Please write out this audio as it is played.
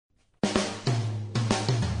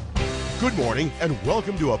Good morning and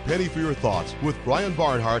welcome to A Penny for Your Thoughts with Brian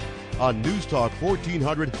Barnhart on News Talk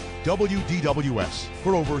 1400 WDWS.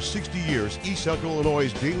 For over 60 years, East Central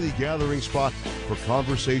Illinois' daily gathering spot for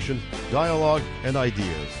conversation, dialogue, and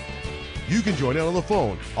ideas. You can join in on the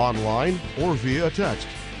phone, online, or via text.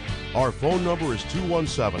 Our phone number is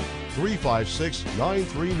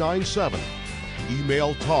 217-356-9397.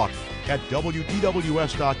 Email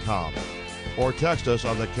talk@WDWS.com or text us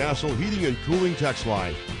on the Castle Heating and Cooling text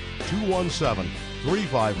line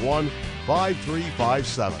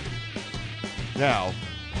 217-351-5357. Now,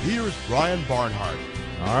 here's Brian Barnhart.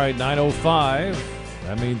 All right, 9:05.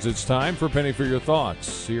 That means it's time for Penny for Your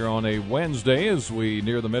Thoughts here on a Wednesday as we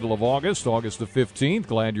near the middle of August, August the 15th.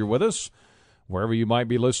 Glad you're with us wherever you might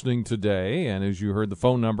be listening today. And as you heard the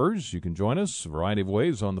phone numbers, you can join us a variety of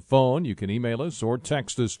ways on the phone. You can email us or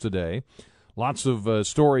text us today. Lots of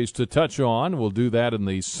stories to touch on. We'll do that in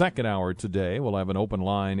the second hour today. We'll have an open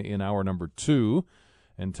line in hour number 2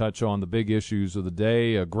 and touch on the big issues of the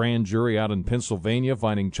day. A grand jury out in Pennsylvania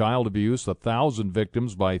finding child abuse, 1,000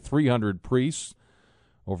 victims by 300 priests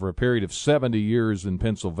over a period of 70 years in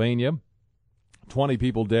Pennsylvania. 20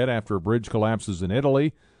 people dead after a bridge collapses in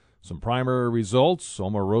Italy. Some primary results,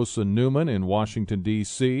 Omarosa Newman in Washington,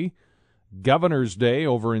 D.C., Governor's Day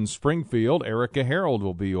over in Springfield. Erica Harold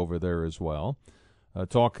will be over there as well.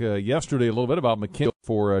 Talk yesterday a little bit about McKinney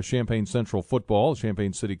for Champaign Central football.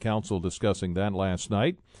 Champaign City Council discussing that last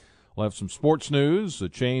night. We'll have some sports news, a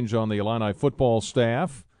change on the Illini football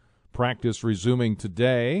staff, practice resuming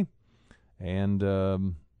today, and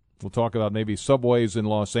we'll talk about maybe subways in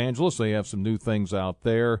Los Angeles. They have some new things out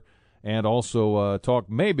there, and also talk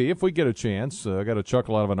maybe, if we get a chance, I got a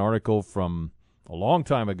chuckle out of an article from a long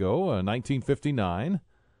time ago, 1959,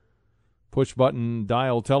 push-button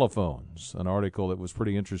dial telephones, an article that was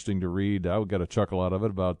pretty interesting to read. I got a chuckle out of it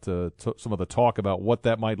about some of the talk about what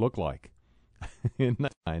that might look like in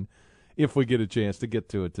 9, if we get a chance to get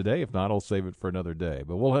to it today. If not, I'll save it for another day.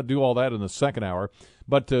 But we'll do all that in the second hour.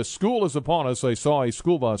 But school is upon us. I saw a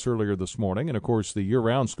school bus earlier this morning, and, of course, the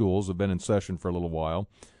year-round schools have been in session for a little while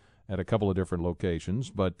at a couple of different locations.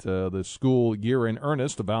 But the school year in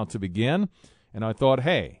earnest about to begin. And I thought,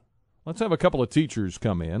 hey, let's have a couple of teachers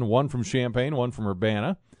come in, one from Champaign, one from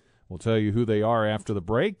Urbana. We'll tell you who they are after the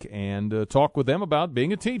break and talk with them about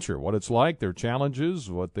being a teacher, what it's like, their challenges,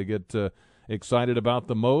 what they get excited about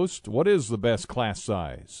the most. What is the best class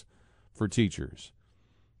size for teachers?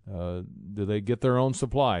 Do they get their own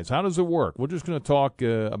supplies? How does it work? We're just going to talk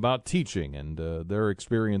about teaching and their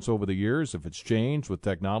experience over the years, if it's changed with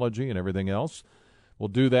technology and everything else. We'll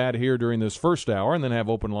do that here during this first hour and then have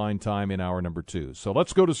open line time in hour number 2. So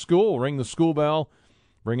let's go to school, ring the school bell,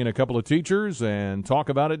 bring in a couple of teachers, and talk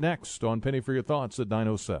about it next on Penny for Your Thoughts at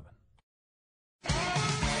 9:07.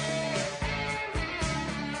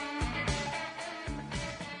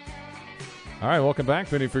 All right, welcome back,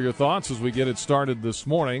 Penny for Your Thoughts, as we get it started this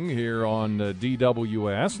morning here on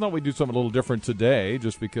DWS. Thought we'd do something a little different today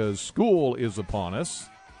just because school is upon us.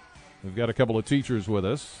 We've got a couple of teachers with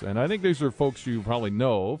us, and I think these are folks you probably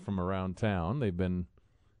know from around town. They've been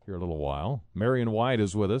here a little while. Marian Wyatt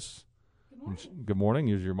is with us. Good morning. Good morning.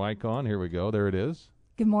 Use your mic on. Here we go. There it is.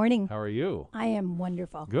 Good morning. How are you? I am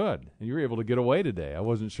wonderful. Good. You were able to get away today. I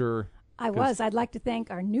wasn't sure. I was. I'd like to thank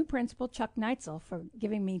our new principal, Chuck Neitzel, for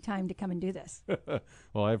giving me time to come and do this.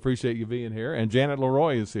 Well, I appreciate you being here. And Janet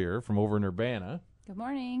LeRoy is here from over in Urbana. Good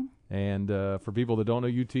morning. And for people that don't know,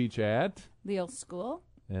 you teach at? Leal School.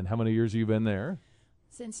 And how many years have you been there?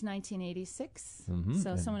 Since 1986. Mm-hmm.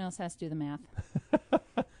 So someone else has to do the math.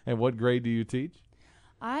 And what grade do you teach?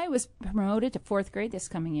 I was promoted to 4th grade this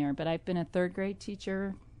coming year, but I've been a 3rd grade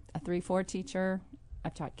teacher, a 3-4 teacher.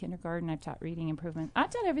 I've taught kindergarten. I've taught reading improvement. I've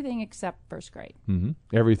taught everything except 1st grade. Mm-hmm.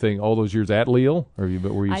 Everything, all those years at Leal? Or were you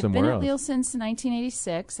somewhere else? I've been at Leal since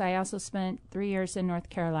 1986. I also spent 3 years in North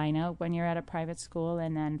Carolina, 1 year at a private school,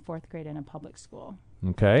 and then 4th grade in a public school.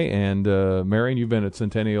 Okay, and Marian, you've been at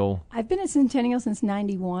Centennial. I've been at Centennial since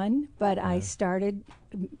 91, but I started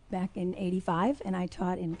back in 85, and I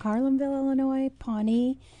taught in Carlinville, Illinois,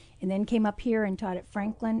 Pawnee, and then came up here and taught at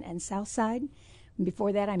Franklin and Southside. And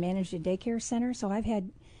before that, I managed a daycare center, so I've had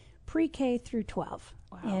pre-K through 12.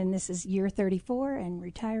 Wow. And this is year 34 and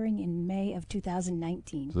retiring in May of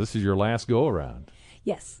 2019. So this is your last go-around.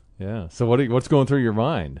 Yes. Yeah. So what's going through your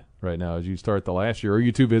mind right now as you start the last year? Or are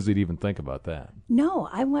you too busy to even think about that? No,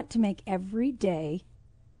 I want to make every day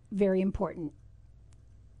very important,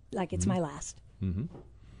 like it's my last. Mm-hmm.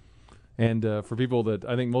 And for people that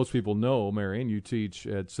I think most people know, Marian, you teach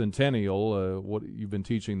at Centennial. What you've been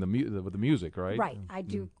teaching with the music, right? Right. I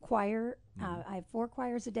do choir. I have 4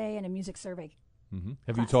 choirs a day and a music survey. Mm-hmm.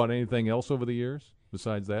 Have you taught anything else over the years?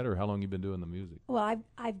 besides that, or how long you been doing the music? Well,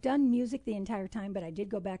 I've done music the entire time, but I did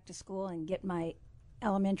go back to school and get my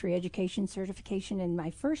elementary education certification. In my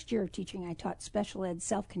first year of teaching, I taught special ed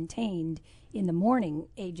self-contained in the morning,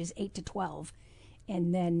 ages 8 to 12,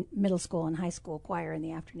 and then middle school and high school choir in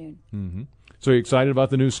the afternoon. Mm-hmm. So are you excited about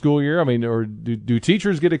the new school year? I mean, or do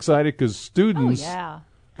teachers get excited? Because students... Oh, yeah.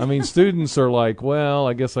 I mean, students are like, well,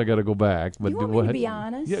 I guess I got to go back. But You want me to be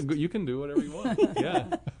honest? Yeah, you can do whatever you want.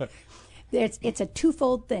 Yeah. It's a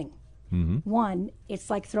twofold thing. Mm-hmm. One, it's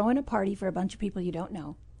like throwing a party for a bunch of people you don't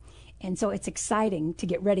know. And so it's exciting to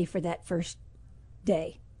get ready for that first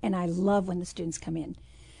day. And I love when the students come in.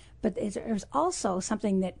 But there's also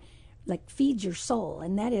something that like feeds your soul,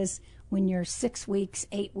 and that is when you're 6 weeks,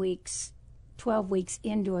 8 weeks, 12 weeks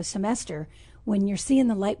into a semester, when you're seeing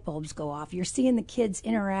the light bulbs go off, you're seeing the kids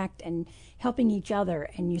interact and helping each other,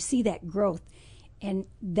 and you see that growth. And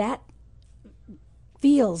that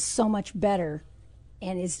feels so much better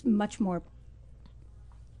and is much more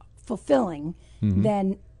fulfilling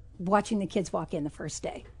than watching the kids walk in the first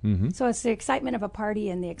day. So it's the excitement of a party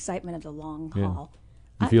and the excitement of the long haul.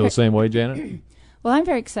 You feel the same way, Janet? Well, I'm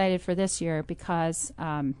very excited for this year because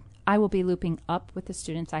I will be looping up with the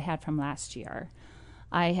students I had from last year.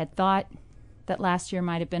 I had thought that last year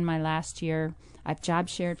might have been my last year. I've job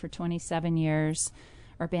shared for 27 years.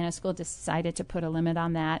 Urbana School decided to put a limit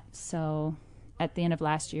on that. So at the end of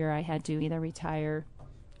last year, I had to either retire,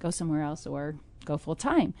 go somewhere else, or go full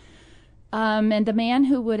time. And the man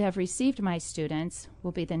who would have received my students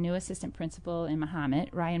will be the new assistant principal in Muhammad,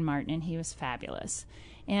 Ryan Martin, and he was fabulous.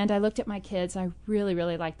 And I looked at my kids. I really,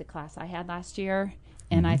 really liked the class I had last year.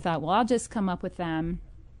 And I thought, well, I'll just come up with them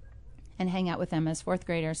and hang out with them as fourth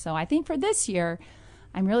graders. So I think for this year,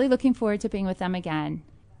 I'm really looking forward to being with them again.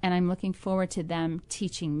 And I'm looking forward to them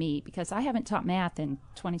teaching me because I haven't taught math in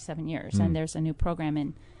 27 years. And there's a new program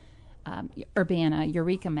in Urbana,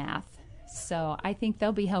 Eureka Math. So I think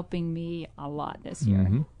they'll be helping me a lot this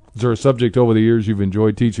year. Is there a subject over the years you've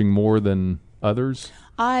enjoyed teaching more than others?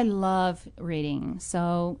 I love reading.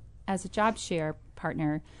 So as a job share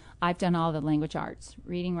partner, I've done all the language arts,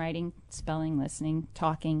 reading, writing, spelling, listening,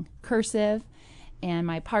 talking, cursive, and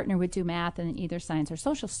my partner would do math in either science or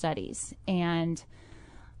social studies. And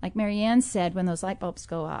like Marian said, when those light bulbs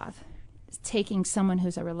go off, taking someone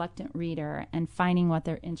who's a reluctant reader and finding what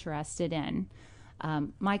they're interested in.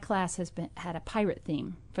 My class has had a pirate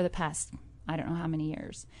theme for the past, I don't know how many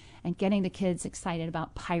years, and getting the kids excited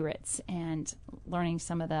about pirates and learning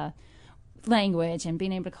some of the language and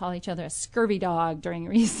being able to call each other a scurvy dog during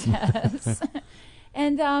recess.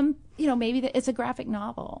 And, maybe it's a graphic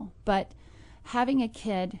novel, but having a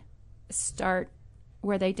kid start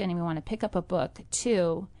where they didn't even want to pick up a book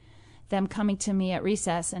to them coming to me at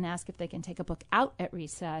recess and ask if they can take a book out at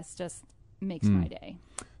recess just makes my day.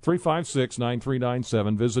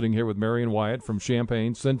 356-9397, visiting here with Marian Wyatt from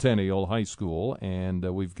Champaign Centennial High School, and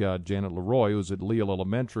we've got Janet LeRoy, who's at Leal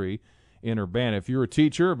Elementary in Urbana. If you're a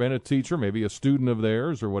teacher, been a teacher, maybe a student of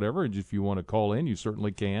theirs or whatever, if you want to call in, you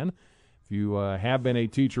certainly can. If you have been a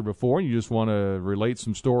teacher before and you just want to relate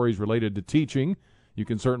some stories related to teaching, you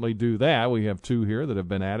can certainly do that. We have two here that have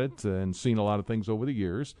been at it and seen a lot of things over the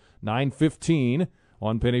years. 9:15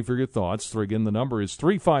 on Penny for Your Thoughts. Again, the number is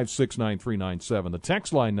 356-9397. The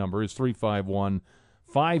text line number is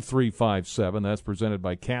 351-5357. That's presented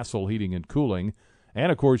by Castle Heating and Cooling.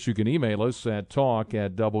 And, of course, you can email us at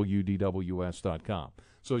talk@wdws.com.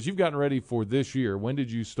 So as you've gotten ready for this year, when did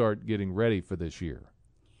you start getting ready for this year?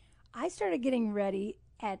 I started getting ready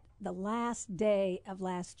at the last day of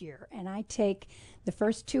last year, and I take the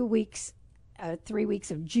first 2 weeks, 3 weeks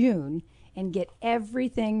of June and get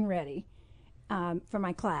everything ready for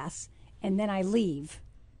my class, and then I leave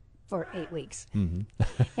for 8 weeks.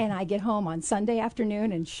 And I get home on Sunday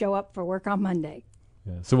afternoon and show up for work on Monday.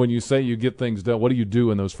 Yeah. So when you say you get things done, what do you do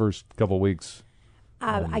in those first couple of weeks?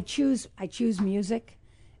 I choose music.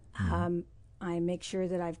 I make sure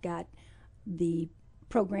that I've got the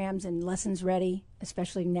programs and lessons ready,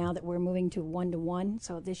 especially now that we're moving to one-to-one.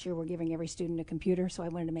 So this year we're giving every student a computer, so I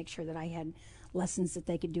wanted to make sure that I had lessons that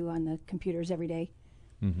they could do on the computers every day.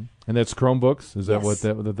 And that's Chromebooks? Is that Yes. what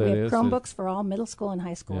that We have is? Chromebooks for all middle school and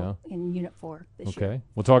high school in Unit 4 this year. Okay.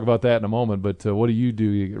 We'll talk about that in a moment, but what do you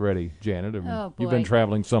do to get ready, Janet? Oh, You've been boy.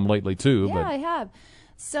 traveling some lately, too. Yeah, but I have.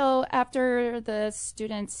 So after the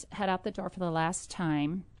students head out the door for the last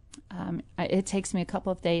time, it takes me a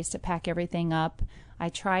couple of days to pack everything up. I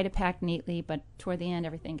try to pack neatly, but toward the end,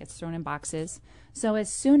 everything gets thrown in boxes. So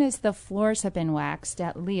as soon as the floors have been waxed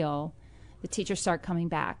at Leal, the teachers start coming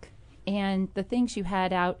back. And the things you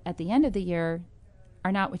had out at the end of the year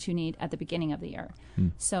are not what you need at the beginning of the year.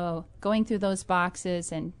 So going through those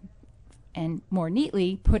boxes and and more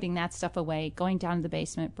neatly putting that stuff away, going down to the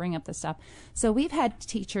basement, bring up the stuff. So we've had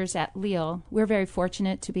teachers at Leal. We're very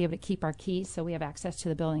fortunate to be able to keep our keys, so we have access to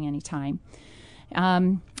the building anytime.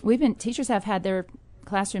 Teachers have had their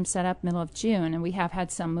classroom set up middle of June, and we have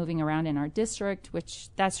had some moving around in our district, which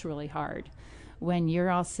that's really hard when you're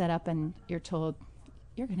all set up and you're told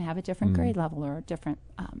you're going to have a different grade level or a different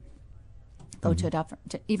go to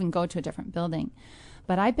a different building.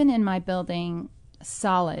 But I've been in my building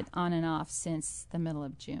solid on and off since the middle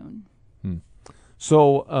of June.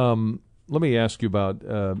 So let me ask you about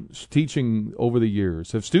teaching over the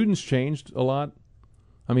years. Have students changed a lot?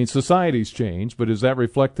 I mean, society's changed, but is that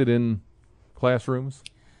reflected in classrooms,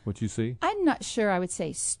 what you see? I'm not sure I would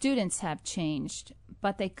say students have changed,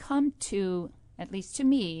 but they come to, at least to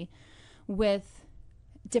me, with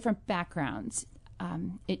different backgrounds.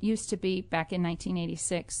 It used to be back in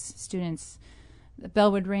 1986, students, the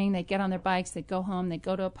bell would ring, they'd get on their bikes, they'd go home, they'd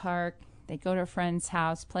go to a park, they'd go to a friend's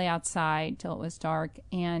house, play outside till it was dark.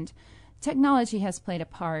 And technology has played a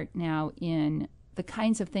part now in the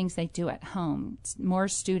kinds of things they do at home. More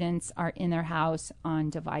students are in their house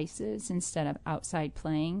on devices instead of outside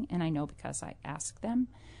playing, and I know because I ask them.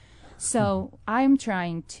 So I'm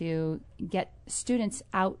trying to get students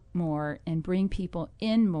out more and bring people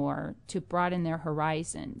in more to broaden their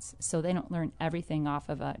horizons so they don't learn everything off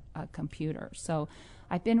of a computer. So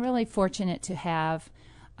I've been really fortunate to have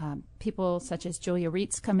people such as Julia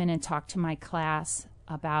Reitz come in and talk to my class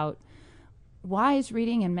about why is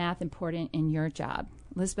reading and math important in your job.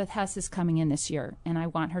 Elizabeth Hess is coming in this year, and I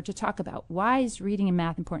want her to talk about why is reading and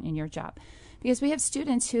math important in your job. Because we have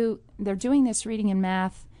students who, they're doing this reading and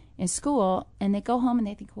math in school, and they go home and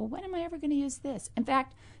they think, well, when am I ever going to use this? In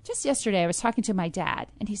fact, just yesterday I was talking to my dad,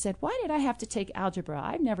 and he said, why did I have to take algebra?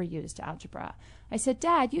 I've never used algebra. I said,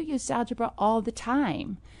 Dad, you use algebra all the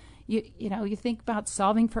time. You think about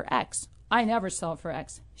solving for X. I never solve for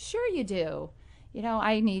X. Sure you do.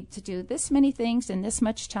 I need to do this many things in this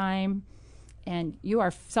much time, and you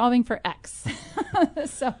are solving for X.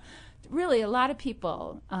 So really a lot of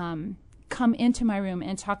people come into my room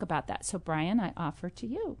and talk about that. So, Brian, I offer to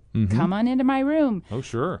you. Come on into my room. Oh,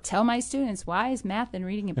 sure. Tell my students, why is math and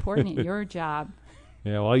reading important in your job?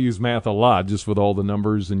 Yeah, well, I use math a lot just with all the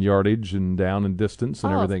numbers and yardage and down and distance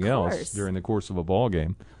and everything else during the course of a ball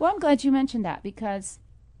game. Well, I'm glad you mentioned that because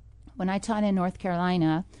when I taught in North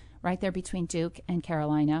Carolina, right there between Duke and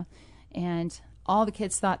Carolina, and all the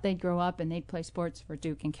kids thought they'd grow up and they'd play sports for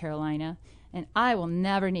Duke and Carolina, and I will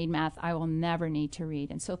never need math. I will never need to read.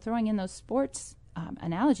 And so throwing in those sports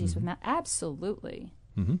analogies with math, absolutely.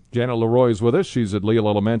 Janet LeRoy is with us. She's at Leal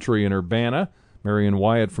Elementary in Urbana. Marian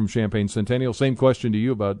Wyatt from Champaign Centennial. Same question to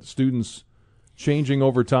you about students changing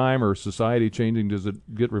over time or society changing. Does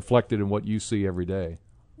it get reflected in what you see every day?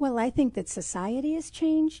 Well, I think that society has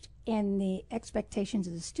changed and the expectations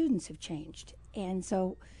of the students have changed. And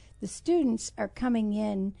so the students are coming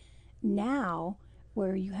in now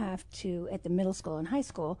where you have to, at the middle school and high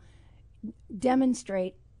school,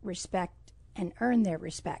 demonstrate respect and earn their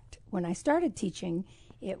respect. When I started teaching,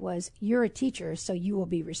 it was, you're a teacher, so you will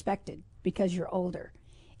be respected because you're older.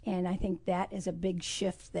 And I think that is a big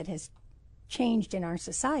shift that has changed in our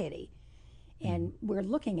society. And we're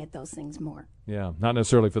looking at those things more. Yeah, not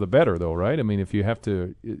necessarily for the better, though, right? I mean, if you have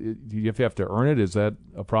to, you have to earn it. Is that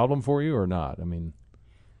a problem for you or not? I mean,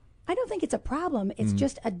 I don't think it's a problem. It's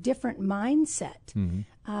just a different mindset.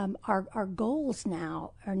 Our goals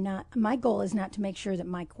now are not. My goal is not to make sure that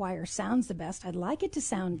my choir sounds the best. I'd like it to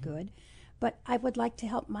sound good, but I would like to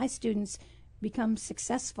help my students become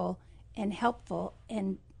successful and helpful.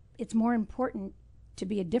 And it's more important to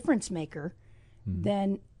be a difference maker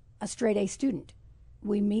than a straight A student.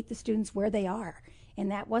 We meet the students where they are, and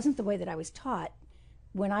that wasn't the way that I was taught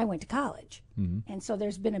when I went to college. And so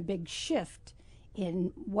there's been a big shift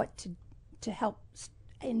in what to help,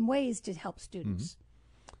 in ways to help students.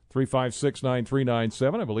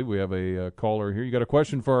 356-9397. I believe we have a caller here. You got a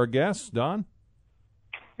question for our guest, Don?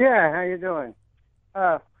 Yeah, how you doing?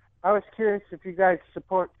 I was curious if you guys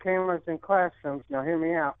support cameras in classrooms. Now, hear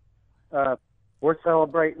me out. We're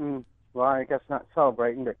celebrating, well, I guess not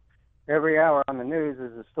celebrating, but every hour on the news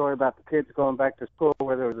is a story about the kids going back to school,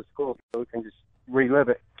 where there was a school, so we can just relive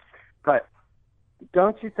it. But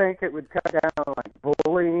don't you think it would cut down like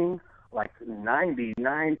bullying, like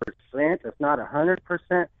 99%, if not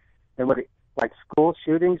 100%? And would it, like school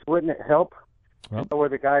shootings, wouldn't it help? Well, Where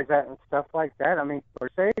the guys at and stuff like that? I mean, for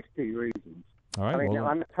safety reasons. all right. I mean, Well,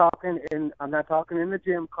 I'm not talking in the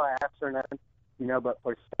gym class or nothing, but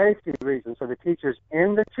for safety reasons, so the teachers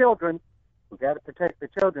and the children, we got to protect the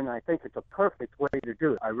children. I think it's a perfect way to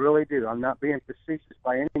do it. I really do. I'm not being facetious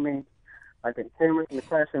by any means, I think cameras in the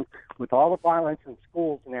classroom, with all the violence in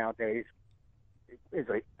schools nowadays, is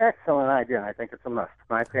an excellent idea, and I think it's a must,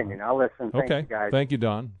 in my opinion. I'll listen. Thank you, guys. Thank you,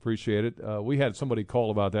 Don. Appreciate it. We had somebody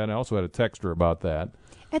call about that, and I also had a texter about that.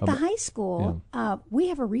 At the high school, we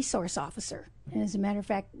have a resource officer. And as a matter of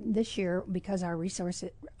fact, this year, because our resource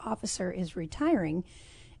officer is retiring,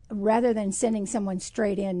 rather than sending someone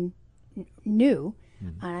straight in new,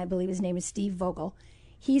 and I believe his name is Steve Vogel,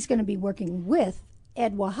 he's going to be working with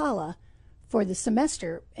Ed Wahala for the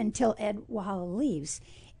semester until Ed Wahala leaves.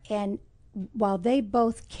 And while they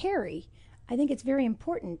both carry, I think it's very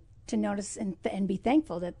important to notice and be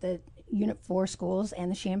thankful that the Unit 4 schools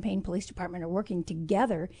and the Champaign Police Department are working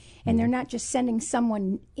together, and they're not just sending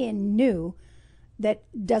someone in new that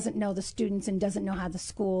doesn't know the students and doesn't know how the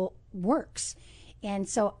school works. And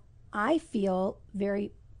so I feel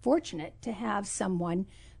very fortunate to have someone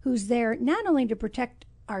who's there not only to protect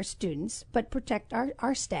our students, but protect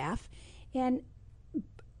our staff. And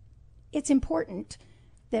it's important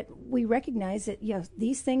that we recognize that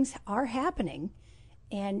these things are happening,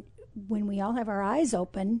 and when we all have our eyes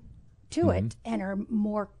open to it and are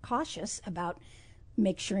more cautious about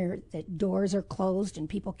make sure that doors are closed and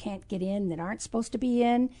people can't get in that aren't supposed to be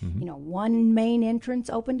in, one main entrance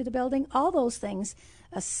open to the building, all those things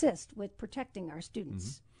assist with protecting our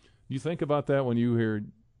students. You think about that when you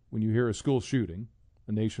hear a school shooting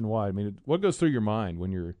nationwide. I mean, what goes through your mind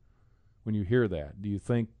when you hear that? Do you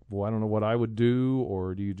think, well, I don't know what I would do,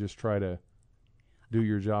 or do you just try to do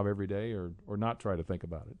your job every day, or not try to think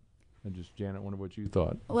about it? And just, Janet, wonder what you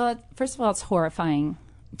thought. Well, first of all, it's horrifying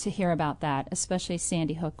to hear about that, especially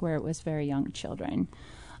Sandy Hook, where it was very young children.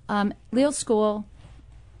 Leal School,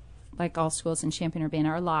 like all schools in Champaign-Urbana,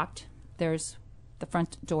 are locked. There's the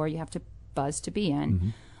front door you have to buzz to be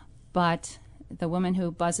in. But the woman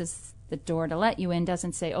who buzzes the door to let you in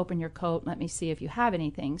doesn't say, open your coat, let me see if you have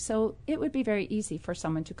anything. So it would be very easy for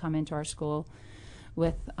someone to come into our school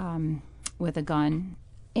with a gun.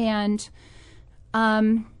 And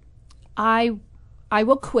I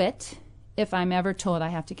will quit if I'm ever told I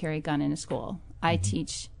have to carry a gun in a school. I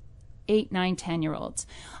teach 8, 9, 10-year-olds.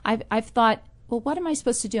 I've thought, well, what am I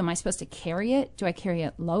supposed to do? Am I supposed to carry it? Do I carry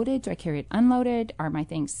it loaded? Do I carry it unloaded? Are my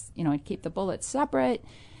things, I keep the bullets separate?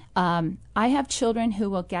 I have children who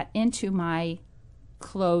will get into my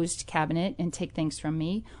closed cabinet and take things from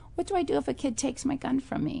me. What do I do if a kid takes my gun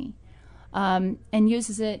from me and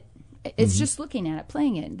uses it? It's just looking at it,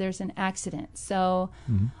 playing it. There's an accident. So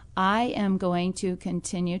I am going to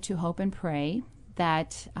continue to hope and pray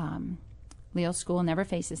that Leal School never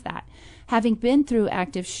faces that. Having been through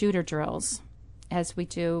active shooter drills, as we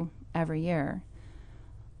do every year,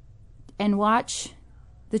 and watch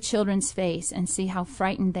the children's face and see how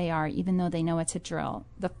frightened they are, even though they know it's a drill.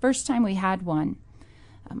 The first time we had one,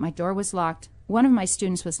 my door was locked. One of my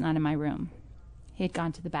students was not in my room. He had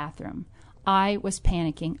gone to the bathroom. I was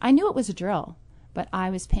panicking. I knew it was a drill, but I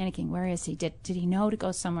was panicking. Where is he? Did he know to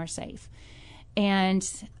go somewhere safe?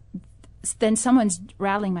 And then someone's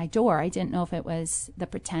rattling my door. I didn't know if it was the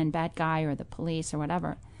pretend bad guy or the police or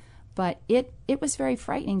whatever. But it was very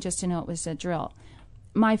frightening just to know it was a drill.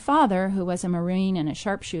 My father, who was a Marine and a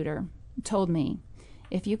sharpshooter, told me,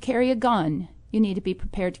 if you carry a gun, you need to be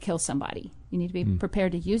prepared to kill somebody. You need to be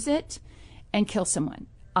prepared to use it and kill someone.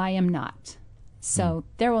 I am not. So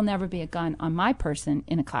there will never be a gun on my person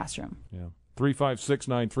in a classroom. Yeah.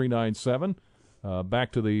 356-9397.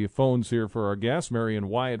 Back to the phones here for our guests. Marian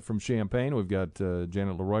Wyatt from Champaign. We've got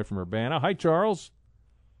Janet LeRoy from Urbana. Hi, Charles.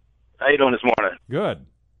 How you doing this morning? Good.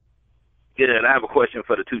 Good. I have a question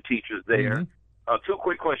for the two teachers there. Two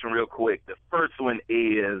quick questions real quick. The first one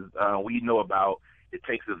is we know about it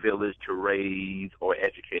takes a village to raise or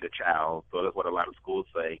educate a child. So that's what a lot of schools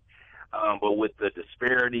say. But with the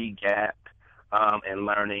disparity gap and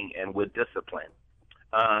learning and with discipline,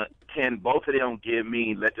 can both of them give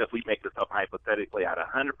me, we make this up hypothetically, out of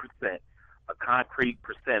 100%, a concrete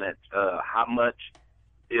percentage, how much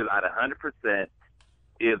is out of 100%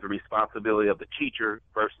 is the responsibility of the teacher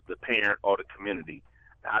versus the parent or the community?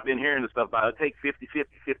 Now, I've been hearing this stuff about it takes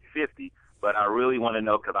 50-50, but I really want to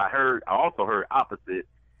know, because I also heard opposite,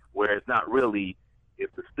 where it's not really,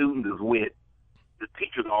 if the student is with the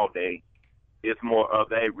teachers all day, it's more of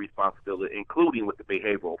their responsibility, including with the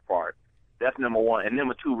behavioral part. That's number one. And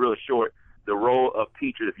number two, real short, the role of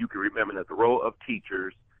teachers, if you can remember that, the role of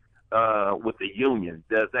teachers with the union,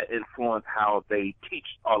 does that influence how they teach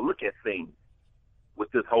or look at things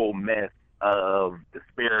with this whole mess of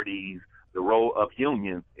disparities, the role of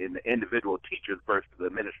unions in the individual teachers versus the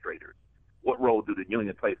administrators? What role do the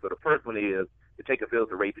union play? So the first one is to take a village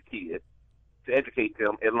to raise a kid, to educate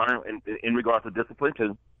them and learn in regards to discipline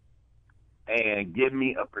too. and give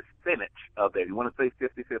me a percentage of that. If you want to say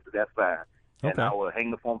 50-50, that's fine. And Okay. I will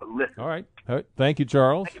hang the phone, but listen. All right. Thank you,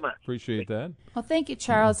 Charles. Thank you much. Appreciate that. Well, thank you,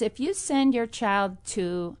 Charles. If you send your child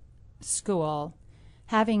to school,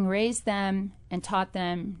 having raised them and taught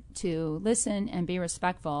them to listen and be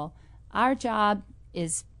respectful, our job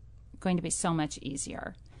is going to be so much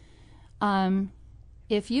easier.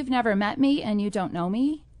 If you've never met me and you don't know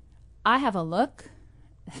me, I have a look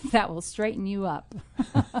that will straighten you up.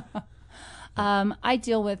 I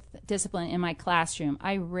deal with discipline in my classroom.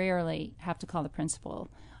 I rarely have to call the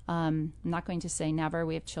principal. I'm not going to say never.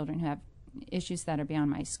 We have children who have issues that are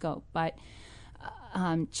beyond my scope. But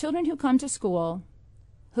children who come to school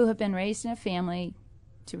who have been raised in a family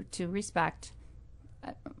to respect,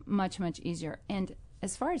 much, much easier. And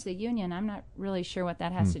as far as the union, I'm not really sure what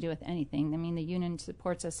that has to do with anything. I mean, the union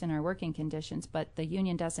supports us in our working conditions, but the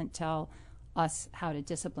union doesn't tell us how to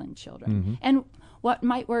discipline children. And what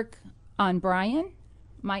might work on Brian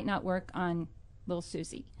might not work on little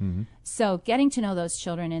Susie. So getting to know those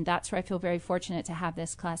children, and that's where I feel very fortunate to have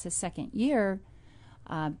this class's second year.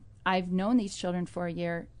 I've known these children for a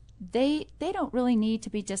year. They don't really need to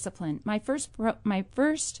be disciplined. My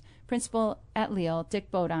first principal at Lille, Dick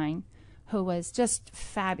Bodine, who was just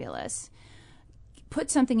fabulous, put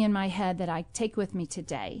something in my head that I take with me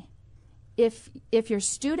today. If your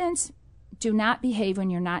students do not behave when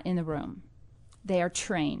you're not in the room, they are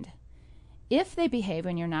trained. If they behave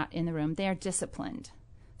when you're not in the room, they are disciplined.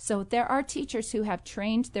 So there are teachers who have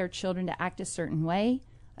trained their children to act a certain way.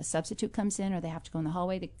 A substitute comes in or they have to go in the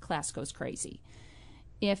hallway, the class goes crazy.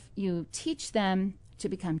 If you teach them to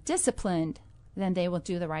become disciplined, then they will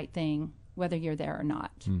do the right thing, whether you're there or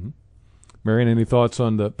not. Marian, any thoughts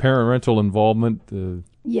on the parental involvement?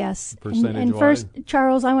 Yes. Percentage-wise? And first,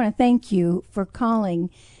 Charles, I want to thank you for calling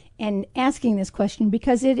and asking this question,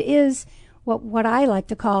 because it is what I like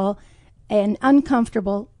to call an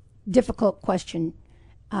uncomfortable, difficult question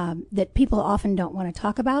that people often don't want to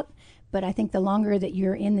talk about. But I think the longer that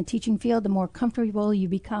you're in the teaching field, the more comfortable you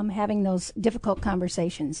become having those difficult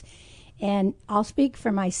conversations. And I'll speak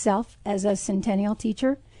for myself as a Centennial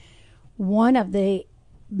teacher. One of the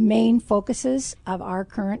main focuses of our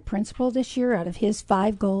current principal this year, out of his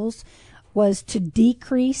 5 goals, was to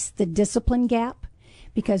decrease the discipline gap.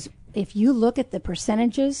 Because if you look at the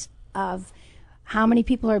percentages of how many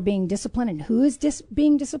people are being disciplined and who is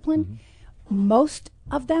being disciplined, most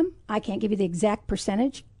of them, I can't give you the exact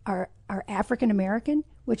percentage, are African American,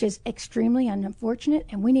 which is extremely unfortunate,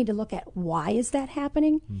 and we need to look at why is that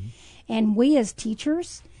happening. And we as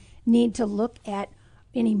teachers need to look at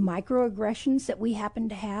any microaggressions that we happen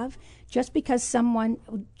to have. Just because someone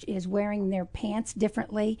is wearing their pants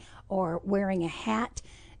differently or wearing a hat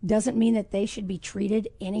doesn't mean that they should be treated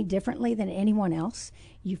any differently than anyone else.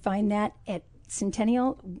 You find that at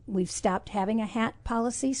Centennial, we've stopped having a hat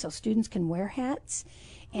policy so students can wear hats.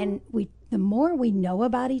 And the more we know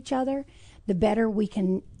about each other, the better we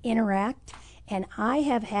can interact. And I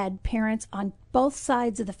have had parents on both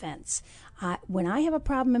sides of the fence. When I have a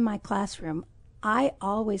problem in my classroom, I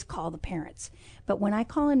always call the parents. But when I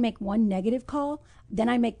call and make one negative call, then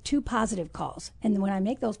I make 2 positive calls. And when I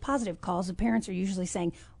make those positive calls, the parents are usually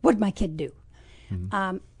saying, "What did my kid do?"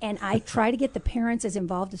 And I try to get the parents as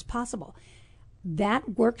involved as possible.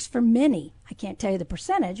 That works for many. I can't tell you the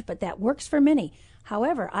percentage, but that works for many.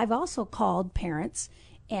 However, I've also called parents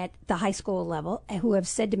at the high school level who have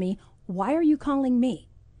said to me, "Why are you calling me?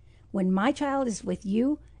 When my child is with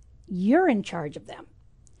you, you're in charge of them."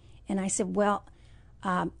 And I said, well,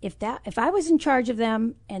 if I was in charge of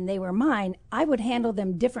them and they were mine, I would handle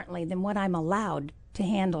them differently than what I'm allowed to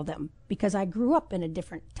handle them, because I grew up in a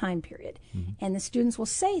different time period. And the students will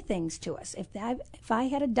say things to us. If I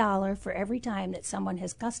had $1 for every time that someone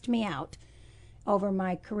has cussed me out over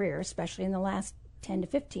my career, especially in the last 10 to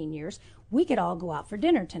 15 years, we could all go out for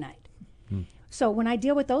dinner tonight. So when I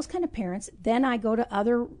deal with those kind of parents, then I go to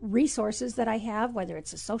other resources that I have, whether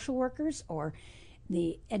it's the social workers or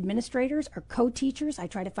the administrators or co-teachers. I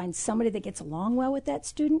try to find somebody that gets along well with that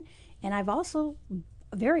student. And I've also,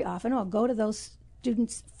 very often, I'll go to those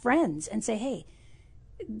students' friends and say, "Hey,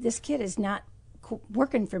 this kid is not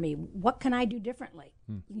working for me. What can I do differently?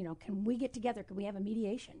 Can we get together? Can we have a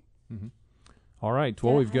mediation?" All right.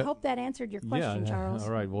 Well, I hope that answered your question, Charles.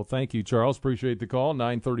 All right. Well, thank you, Charles. Appreciate the call.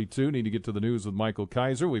 9:32. Need to get to the news with Michael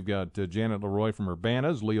Kaiser. We've got Janet LeRoy from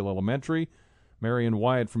Urbana's, Lille Elementary, Marian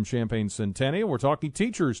Wyatt from Champaign Centennial. We're talking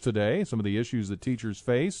teachers today, some of the issues that teachers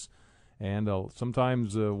face, and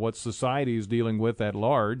sometimes what society is dealing with at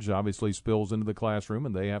large obviously spills into the classroom,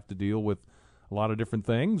 and they have to deal with a lot of different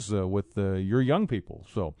things with your young people.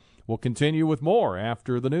 So we'll continue with more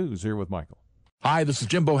after the news here with Michael. Hi, this is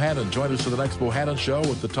Jim Bohannon. Join us for the next Bohannon Show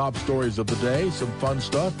with the top stories of the day, some fun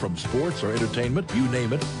stuff from sports or entertainment, you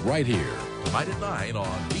name it, right here. Tonight at 9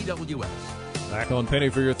 on DWS. Back on Penny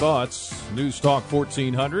for Your Thoughts. News Talk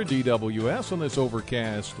 1400 DWS on this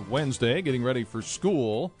overcast Wednesday, getting ready for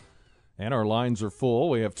school. And our lines are full.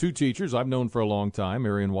 We have two teachers I've known for a long time,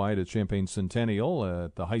 Marian Wyatt at Champaign Centennial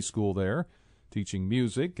at the high school there, teaching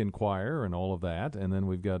music and choir and all of that. And then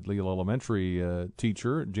we've got Leal Elementary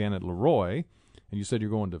teacher, Janet LeRoy. And you said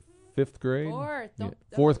you're going to fifth grade?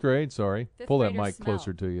 Fourth grade, sorry. Pull that mic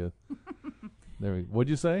closer to you. What'd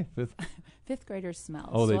you say? Fifth graders smell.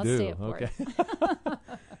 Oh, they so do? I'll stay Okay.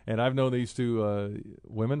 And I've known these two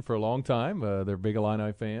women for a long time. They're big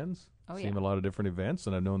Illini fans. Seen a lot of different events,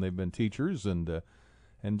 and I've known they've been teachers. And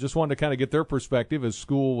just wanted to kind of get their perspective as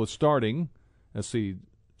school was starting. Let's see,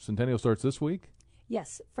 Centennial starts this week?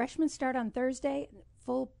 Yes, freshmen start on Thursday,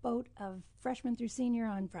 full boat of freshmen through senior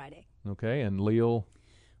on Friday. Okay, and Leal?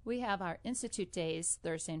 We have our Institute days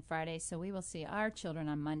Thursday and Friday, so we will see our children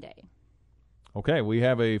on Monday. Okay, we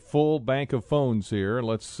have a full bank of phones here.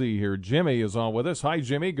 Let's see here. Jimmy is on with us. Hi,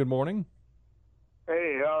 Jimmy. Good morning.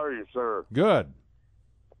 Hey, how are you, sir? Good.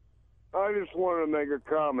 I just wanted to make a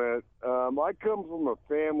comment. I come from a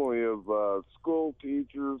family of school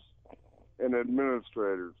teachers and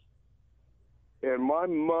administrators. And my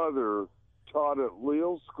mother taught at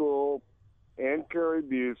Leal School and Carrie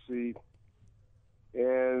Busey.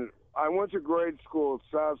 And I went to grade school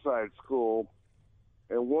at Southside School.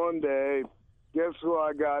 And one day, guess who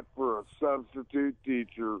I got for a substitute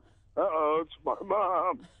teacher? Uh-oh, it's my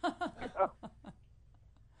mom.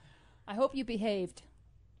 I hope you behaved.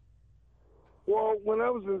 Well, when I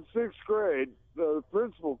was in sixth grade, the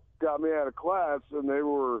principal got me out of class, and they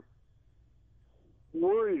were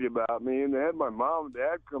worried about me, and they had my mom and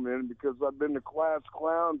dad come in because I'd been the class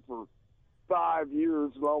clown for 5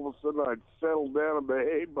 years, and all of a sudden I'd settled down and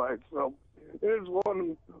behaved myself. They just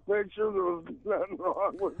wanted to make sure there was nothing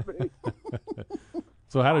wrong with me.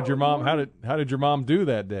 So how did your mom do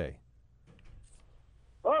that day?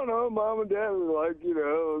 I don't know. Mom and Dad were like,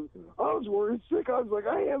 I was worried sick. I was like,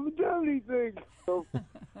 I haven't done anything. So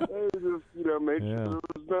they just, made sure there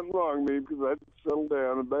was nothing wrong with me because I'd settle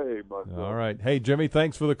down and behave myself. All right. Hey, Jimmy,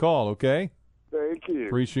 thanks for the call, okay? Thank you.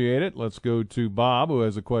 Appreciate it. Let's go to Bob, who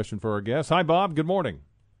has a question for our guest. Hi, Bob. Good morning.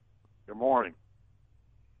 Good morning.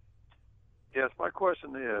 Yes, my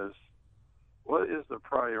question is, what is the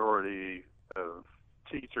priority of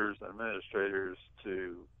teachers and administrators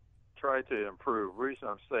to try to improve? The reason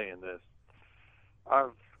I'm saying this,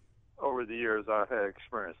 over the years, I've had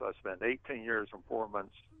experience. I spent 18 years and 4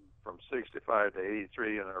 months from 65 to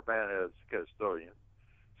 83 in Urbana as a custodian,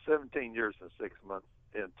 17 years and 6 months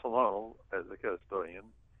in Tolono as a custodian,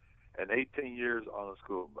 and 18 years on a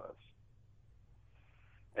school bus.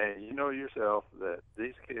 And you know yourself that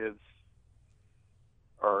these kids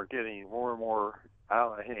are getting more and more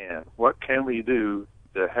out of hand. What can we do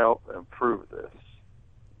to help improve this?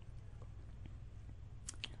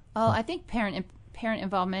 Well, I think parent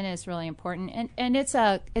involvement is really important, and it's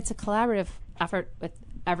a collaborative effort with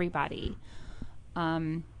everybody.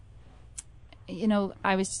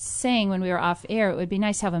 I was saying when we were off air, it would be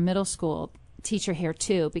nice to have a middle school teacher here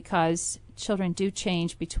too, because children do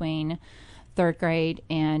change between third grade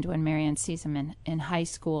and when Marian sees them in high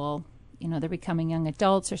school. They're becoming young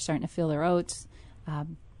adults, they're starting to feel their oats.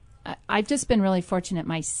 I've just been really fortunate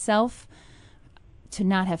myself to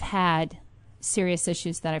not have had serious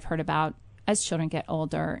issues that I've heard about as children get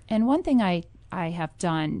older. And one thing I have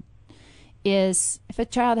done is if a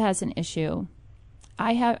child has an issue,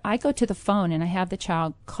 I go to the phone and I have the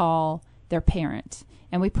child call their parent,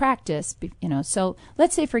 and we practice. So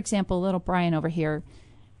let's say, for example, little Brian over here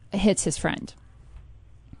hits his friend,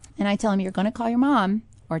 and I tell him, you're going to call your mom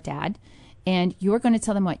or dad, and you're going to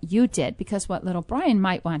tell them what you did, because what little Brian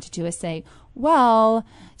might want to do is say, well,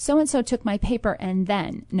 so-and-so took my paper, and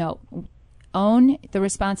then, no, own the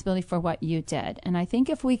responsibility for what you did. And I think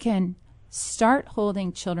if we can start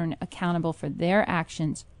holding children accountable for their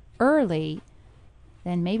actions early,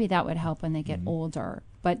 then maybe that would help when they get older.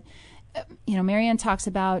 But, Marian talks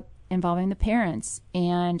about involving the parents,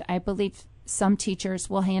 and I believe some teachers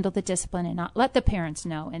will handle the discipline and not let the parents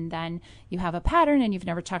know. And then you have a pattern and you've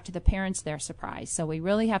never talked to the parents, they're surprised. So we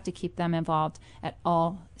really have to keep them involved at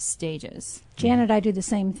all stages. Janet, I do the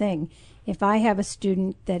same thing. If I have a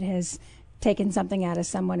student that has taken something out of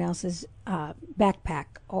someone else's backpack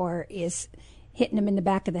or is hitting them in the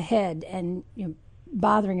back of the head and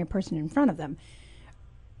bothering a person in front of them,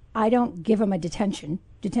 I don't give them a detention.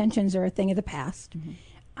 Detentions are a thing of the past.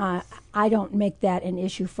 I don't make that an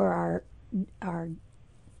issue for our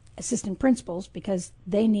assistant principals, because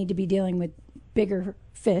they need to be dealing with bigger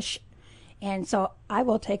fish. And so I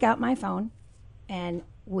will take out my phone and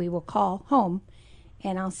we will call home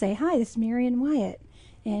and I'll say, hi, this is Marian Wyatt,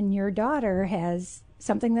 and your daughter has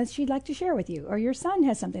something that she'd like to share with you, or your son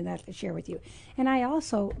has something that to share with you. And I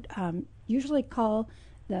also usually call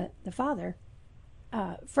the father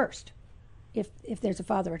first, if there's a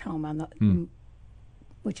father at home on the,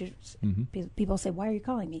 which is, people say, why are you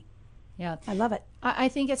calling me? Yeah, I love it. I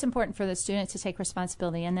think it's important for the student to take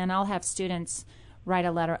responsibility, and then I'll have students write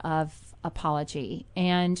a letter of apology,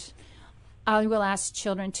 and I will ask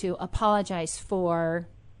children to apologize for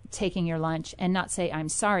taking your lunch and not say, I'm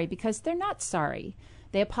sorry, because they're not sorry.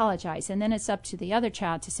 They apologize, and then it's up to the other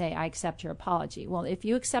child to say, I accept your apology. Well, if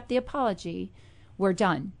you accept the apology, we're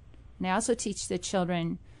done. And I also teach the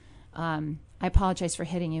children, I apologize for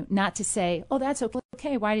hitting you, not to say, oh, that's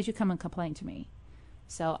okay. Why did you come and complain to me?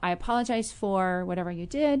 So I apologize for whatever you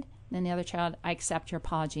did. And then the other child, I accept your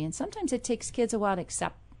apology. And sometimes it takes kids a while to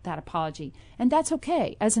accept that apology. And that's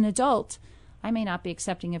okay. As an adult, I may not be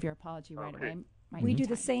accepting of your apology right away. We do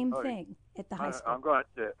the same thing at the high school.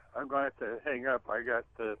 I'm going to hang up. I got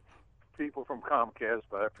the people from Comcast,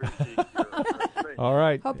 but I appreciate your All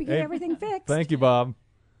right. Hope you get everything fixed. Thank you, Bob.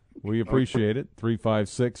 We appreciate it.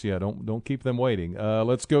 356. Yeah, don't keep them waiting.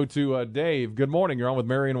 Let's go to Dave. Good morning. You're on with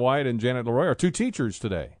Marian Wyatt and Janet LeRoy, our two teachers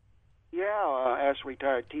today. Yeah, as a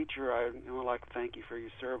retired teacher, I would like to thank you for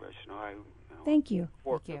your service. Thank you.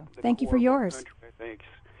 Thank you for yours. Country, I think,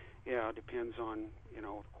 it depends on the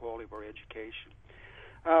quality of our education.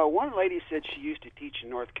 One lady said she used to teach in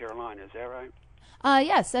North Carolina. Is that right?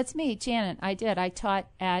 Yes, that's me, Janet. I did. I taught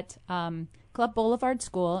at Club Boulevard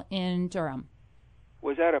School in Durham.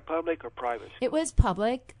 Was that a public or private school? It was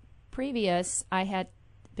public. Previous, I had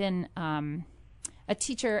been a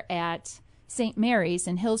teacher at St. Mary's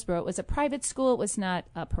in Hillsborough. It was a private school. It was not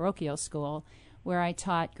a parochial school, where I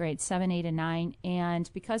taught grades 7, 8, and 9. And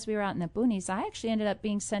because we were out in the boonies, I actually ended up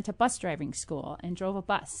being sent to bus driving school and drove a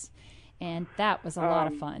bus. And that was a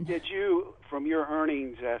lot of fun. Did you, from your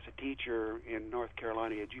earnings as a teacher in North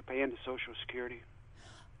Carolina, did you pay into Social Security?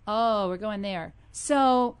 Oh, we're going there.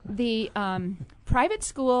 So the private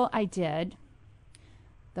school I did.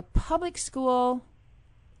 The public school,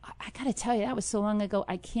 I got to tell you, that was so long ago,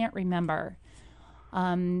 I can't remember.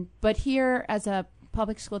 But here, as a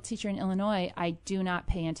public school teacher in Illinois, I do not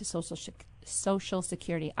pay into Social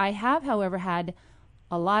Security. I have, however, had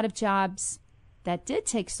a lot of jobs that did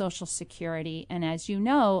take Social Security, and as you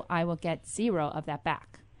know, I will get 0 of that back.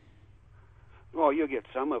 Well, you'll get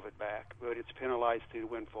some of it back, but it's penalized through the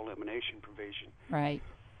windfall elimination provision. Right.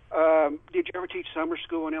 Did you ever teach summer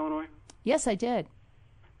school in Illinois? Yes, I did.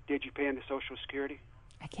 Did you pay into Social Security?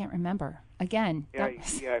 I can't remember. Again. Yeah.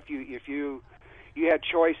 If you had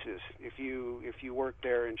choices. If you worked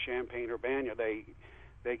there in Champaign-Urbana, they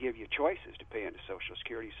give you choices to pay into Social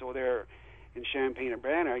Security. So there, in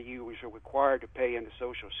Champaign-Urbana, you were required to pay into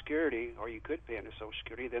Social Security, or you could pay into Social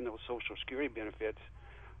Security. Then those Social Security benefits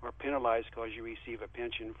are penalized because you receive a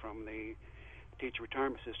pension from the teacher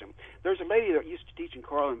retirement system. There's a lady that used to teach in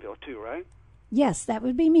Carlinville too, right? Yes, that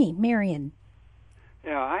would be me, Marian.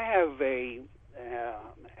 Yeah, I have an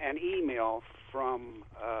email from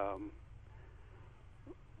a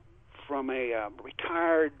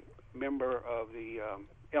retired member of the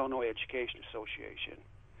Illinois Education Association.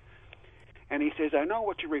 And he says, I know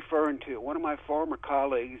what you're referring to. One of my former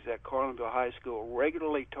colleagues at Carlinville High School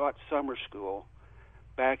regularly taught summer school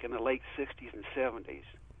back in the late 60s and 70s.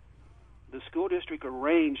 The school district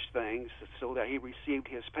arranged things so that he received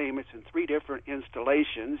his payments in 3 different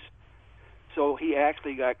installations. So he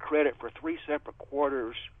actually got credit for 3 separate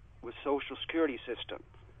quarters with Social Security system.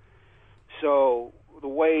 So the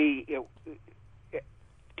way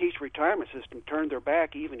teacher retirement system turned their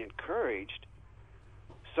back, even encouraged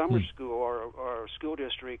summer school or school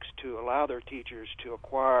districts to allow their teachers to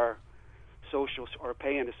acquire social or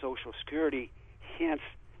pay into Social Security, hence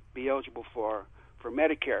be eligible for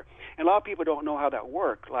Medicare. And a lot of people don't know how that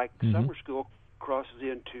works. Like summer school crosses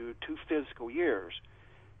into 2 fiscal years.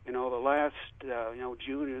 The last,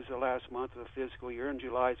 June is the last month of a fiscal year, and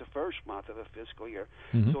July is the first month of a fiscal year.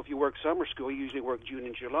 So if you work summer school, you usually work June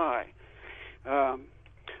and July.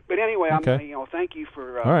 But anyway, okay. Thank you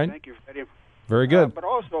for all right. Thank you for that. Very good. But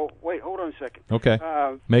also, wait, hold on a second. Okay.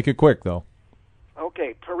 Make it quick, though.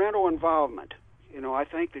 Okay, parental involvement. I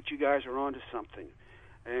think that you guys are onto something.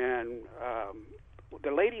 And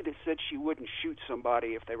the lady that said she wouldn't shoot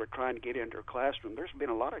somebody if they were trying to get into her classroom, there's been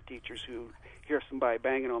a lot of teachers who hear somebody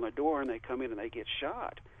banging on the door and they come in and they get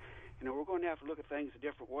shot. We're going to have to look at things a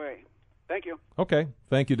different way. Thank you. Okay.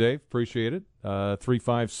 Thank you, Dave. Appreciate it.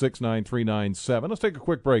 3569397. Let's take a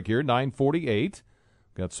quick break here. 9:48.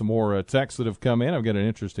 Got some more texts that have come in. I've got an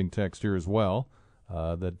interesting text here as well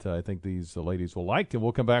that I think these ladies will like, and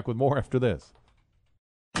we'll come back with more after this.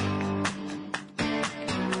 All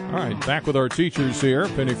right, back with our teachers here.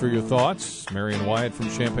 Penny for your thoughts. Marian Wyatt from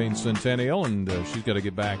Champaign Centennial, and she's got to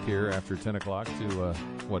get back here after 10 o'clock to,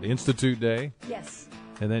 Institute Day? Yes.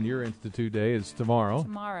 And then your Institute Day is tomorrow.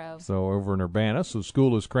 Tomorrow. So over in Urbana, so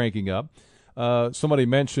school is cranking up. Somebody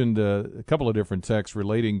mentioned a couple of different texts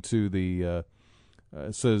relating to the,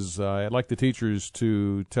 it says, I'd like the teachers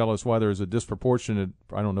to tell us why there's a disproportionate,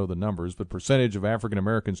 I don't know the numbers, but percentage of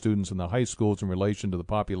African-American students in the high schools in relation to the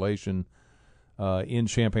population in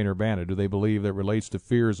Champaign-Urbana. Do they believe that relates to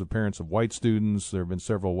fears of parents of white students? There have been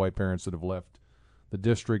several white parents that have left the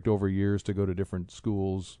district over years to go to different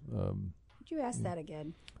schools. Could you ask that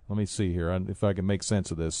again? Let me see here if I can make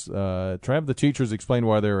sense of this. Try to have the teachers explain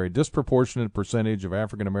why there are a disproportionate percentage of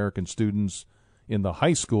African-American students in the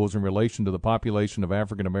high schools in relation to the population of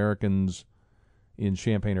African-Americans in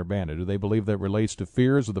Champaign-Urbana. Do they believe that relates to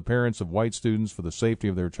fears of the parents of white students for the safety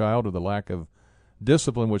of their child, or the lack of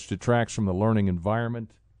discipline which detracts from the learning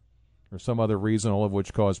environment, or some other reason, all of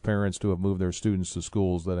which cause parents to have moved their students to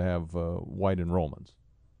schools that have white enrollments?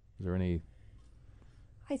 Is there any...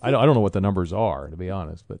 I don't know what the numbers are, to be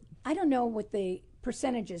honest, but I don't know what the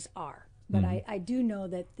percentages are, but I do know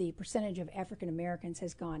that the percentage of African Americans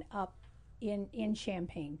has gone up in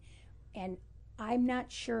Champaign, and I'm not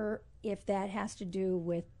sure if that has to do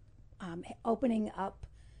with opening up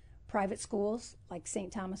private schools like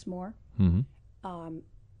St. Thomas More.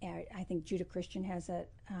 I think Judah Christian has a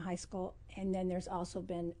high school, and then there's also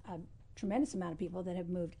been a tremendous amount of people that have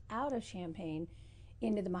moved out of Champaign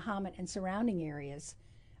into the Mahomet and surrounding areas.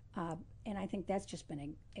 And I think that's just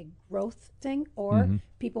been a growth thing, or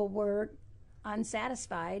people were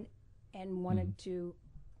unsatisfied and wanted to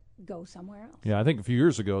go somewhere else. Yeah, I think a few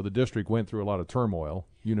years ago the district went through a lot of turmoil.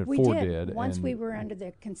 Unit 4 did. Once we were under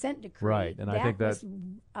the consent decree, right, and I think that was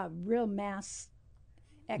a real mass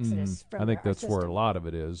exodus from I think our that's system. where a lot of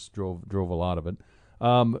it is. Drove a lot of it.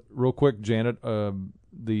 Real quick, Janet,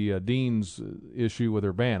 the dean's issue with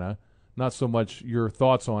Urbana. Not so much your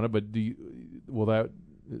thoughts on it, but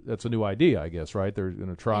that's a new idea, I guess, right? They're going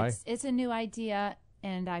to try. It's a new idea,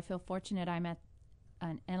 and I feel fortunate. I'm at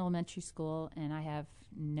an elementary school, and I have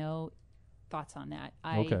no thoughts on that.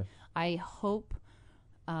 I hope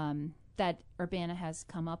that Urbana has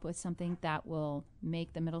come up with something that will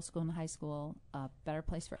make the middle school and high school a better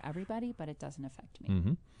place for everybody, but it doesn't affect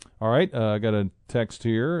me. All right, I got a text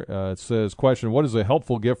here. It says, question, what is a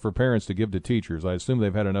helpful gift for parents to give to teachers? I assume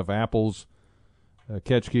they've had enough apples,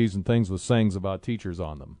 catch keys, and things with sayings about teachers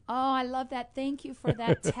on them. Oh, I love that. Thank you for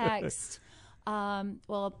that text.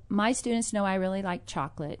 Well, my students know I really like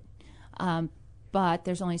chocolate, but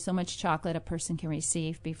there's only so much chocolate a person can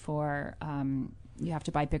receive before you have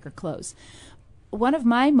to buy bigger clothes. One of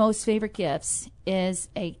my most favorite gifts is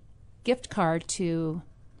a gift card to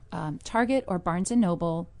Target or Barnes &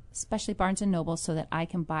 Noble, especially Barnes & Noble, so that I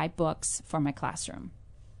can buy books for my classroom.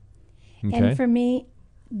 Okay. And for me,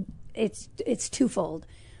 it's twofold.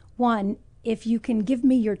 One, if you can give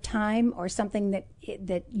me your time or something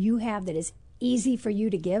that you have that is easy for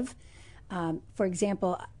you to give. For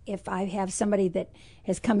example, if I have somebody that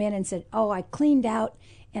has come in and said, oh, I cleaned out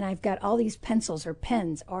and I've got all these pencils or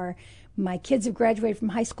pens, or my kids have graduated from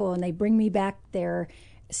high school and they bring me back their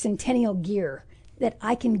centennial gear that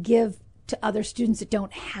I can give to other students that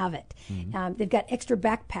don't have it. They've got extra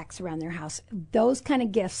backpacks around their house. Those kind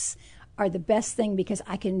of gifts are the best thing because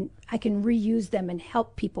I can reuse them and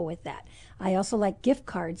help people with that. I also like gift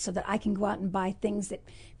cards so that I can go out and buy things that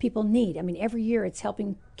people need. I mean, every year it's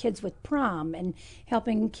helping kids with prom and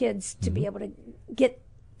helping kids to be able to get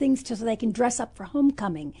things so they can dress up for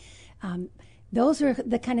homecoming. Those are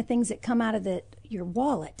the kind of things that come out of your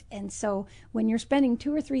wallet. And so when you're spending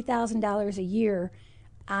 $2,000 or $3,000 a year,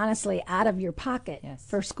 honestly, out of your pocket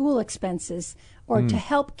for school expenses or to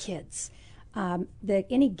help kids,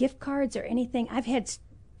 any gift cards or anything, I've had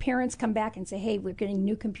parents come back and say, hey, we're getting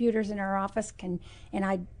new computers in our office, and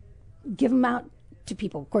I give them out to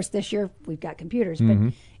people. Of course, this year we've got computers,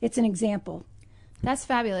 but it's an example. That's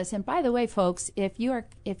fabulous. And by the way, folks, if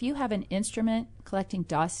you have an instrument collecting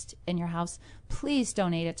dust in your house, please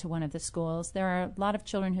donate it to one of the schools. There are a lot of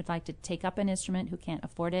children who'd like to take up an instrument who can't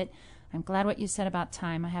afford it. I'm glad what you said about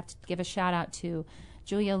time. I have to give a shout out to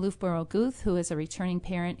Julia Loofborough-Guth, who is a returning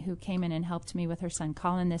parent who came in and helped me with her son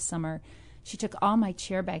Colin this summer. She took all my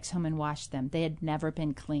chair bags home and washed them. They had never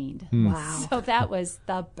been cleaned. Wow. So that was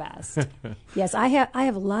the best. Yes, I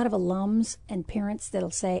have a lot of alums and parents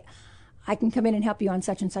that'll say, I can come in and help you on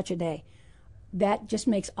such and such a day. that just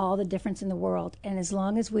makes all the difference in the world. And as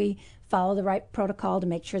long as we follow the right protocol to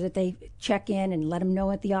make sure that they check in and let them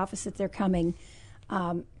know at the office that they're coming,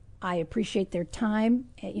 I appreciate their time.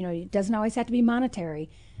 You know, it doesn't always have to be monetary,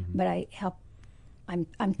 but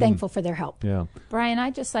I'm thankful for their help. Yeah, Brian,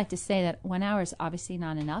 I'd just like to say that 1 hour is obviously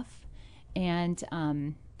not enough, and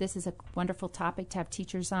this is a wonderful topic to have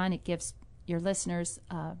teachers on. It gives your listeners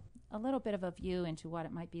a little bit of a view into what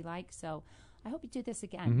it might be like. So I hope you do this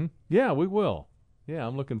again. Yeah, we will. Yeah,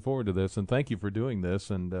 I'm looking forward to this, and thank you for doing this.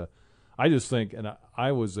 And I just think, and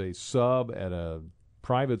I was a sub at a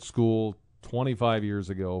private school 25 years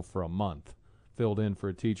ago for a month, filled in for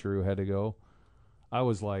a teacher who had to go. I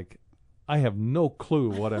was like, I have no clue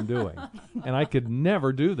what I'm doing, and I could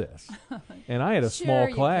never do this. And I had a small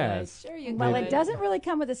class. Sure you Well, could. it doesn't really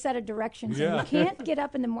come with a set of directions. Yeah. And you can't get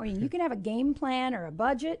up in the morning. You can have a game plan or a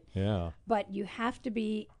budget, Yeah. but you have to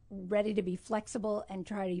be ready to be flexible and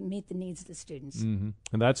try to meet the needs of the students. And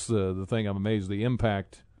that's the thing. I'm amazed the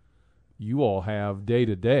impact you all have day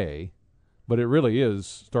to day, but it really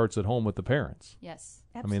starts at home with the parents. Yes.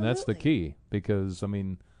 Absolutely. I mean, that's the key, because, I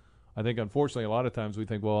mean, I think unfortunately a lot of times we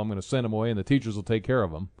think, well, I'm going to send them away and the teachers will take care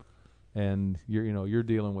of them, and you're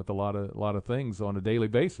dealing with a lot of things on a daily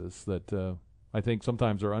basis that I think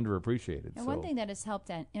sometimes are underappreciated. And one thing that has helped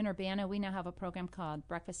in Urbana, we now have a program called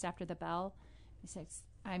Breakfast After the Bell.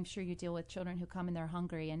 I'm sure you deal with children who come and they're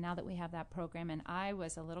hungry, and now that we have that program, and I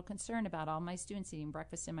was a little concerned about all my students eating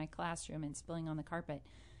breakfast in my classroom and spilling on the carpet.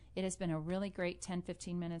 It has been a really great 10,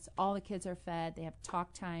 15 minutes. All the kids are fed. They have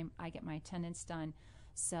talk time. I get my attendance done.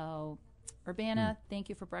 So, Urbana, thank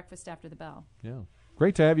you for Breakfast After the Bell. Yeah.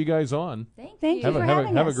 Great to have you guys on. Thank you Have for a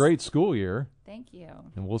having have a us. great school year, Thank you.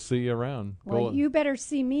 and we'll see you around. Well, you better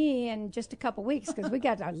see me in just a couple weeks because we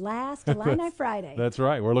got our last Illini Friday. That's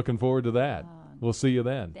right. We're looking forward to that. We'll see you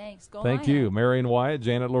then. Thanks. Go Thank Illini. you, Marian, Wyatt,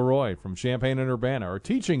 Janet LeRoy from Champaign and Urbana, our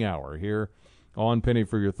teaching hour here on Penny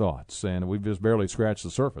for Your Thoughts. And we've just barely scratched the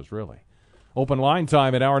surface, really. Open line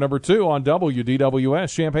time at hour number 2 on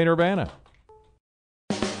WDWS Champaign Urbana.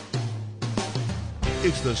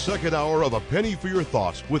 It's the second hour of A Penny for Your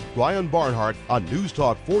Thoughts with Brian Barnhart on News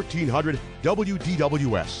Talk 1400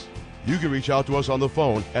 WDWS. You can reach out to us on the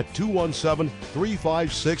phone at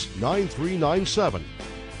 217-356-9397.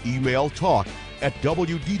 Email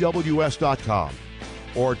talk@WDWS.com.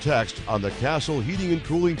 Or text on the Castle Heating and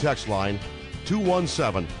Cooling text line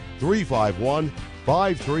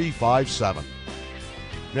 217-351-5357.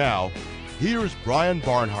 Now, here's Brian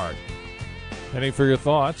Barnhart. Penny for Your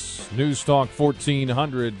Thoughts, News Talk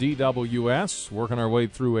 1400 DWS, working our way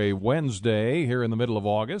through a Wednesday here in the middle of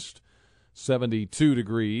August. 72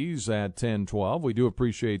 degrees at 10:12. We do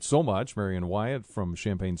appreciate so much Marian Wyatt from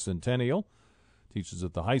Champaign Centennial, teaches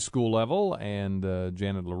at the high school level, and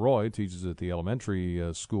Janet LeRoy teaches at the elementary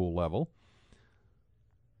school level.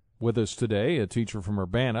 With us today, a teacher from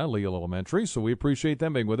Urbana, Leal Elementary, so we appreciate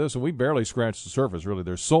them being with us, and we barely scratched the surface, really.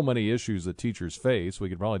 There's so many issues that teachers face. We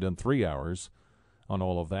could probably done 3 hours on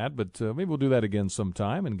all of that, but maybe we'll do that again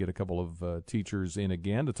sometime and get a couple of teachers in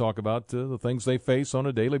again to talk about the things they face on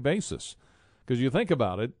a daily basis. Because you think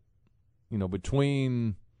about it,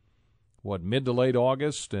 between, mid to late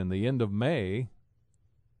August and the end of May,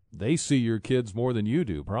 they see your kids more than you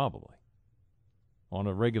do, probably, on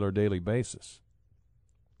a regular daily basis.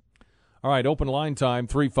 All right, open line time,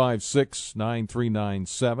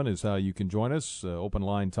 356-9397 is how you can join us. Open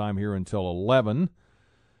line time here until 11.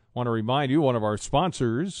 Want to remind you, one of our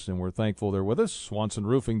sponsors, and we're thankful they're with us, Swanson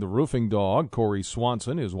Roofing, the roofing dog, Corey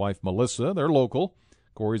Swanson, his wife Melissa. They're local.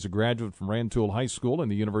 Corey's a graduate from Rantoul High School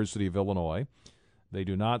and the University of Illinois. They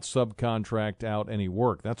do not subcontract out any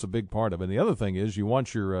work. That's a big part of it. And the other thing is you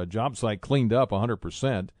want your job site cleaned up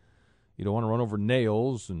 100%. You don't want to run over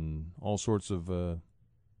nails and all sorts of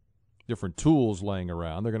different tools laying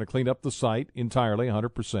around. They're going to clean up the site entirely,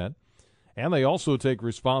 100%. And they also take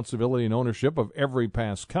responsibility and ownership of every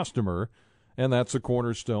past customer, and that's a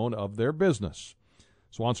cornerstone of their business.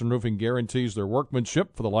 Swanson Roofing guarantees their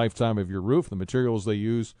workmanship for the lifetime of your roof. The materials they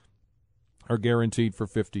use are guaranteed for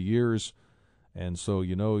 50 years, and so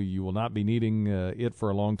you will not be needing it for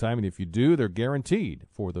a long time. And if you do, they're guaranteed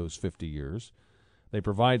for those 50 years. They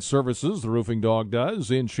provide services, the roofing dog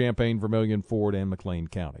does, in Champaign, Vermilion, Ford, and McLean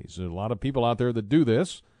counties. There are a lot of people out there that do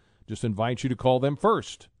this. Just invite you to call them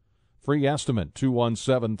first. Free estimate,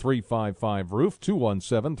 217-355-ROOF,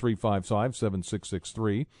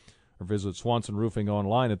 217-355-7663, or visit Swanson Roofing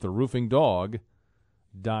online at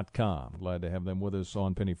theroofingdog.com. Glad to have them with us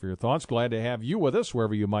on Penny for Your Thoughts. Glad to have you with us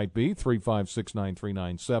wherever you might be.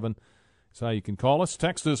 356-9397 is how you can call us.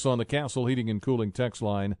 Text us on the Castle Heating and Cooling text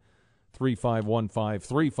line,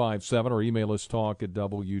 3515357, or email us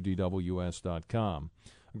talk@wdws.com.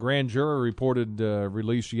 A grand jury reported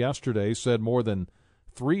released yesterday said more than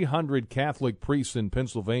 300 Catholic priests in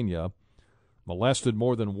Pennsylvania molested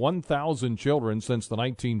more than 1,000 children since the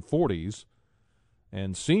 1940s,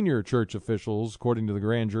 and senior church officials, according to the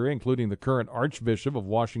grand jury, including the current Archbishop of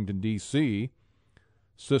Washington, D.C.,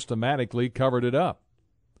 systematically covered it up.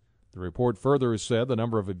 The report further has said the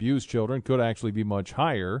number of abused children could actually be much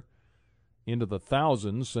higher, into the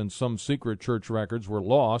thousands, since some secret church records were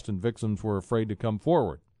lost and victims were afraid to come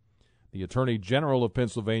forward. The Attorney General of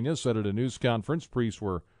Pennsylvania said at a news conference priests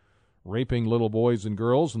were raping little boys and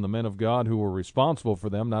girls, and the men of God who were responsible for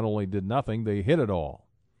them not only did nothing, they hid it all.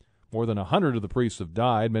 More than 100 of the priests have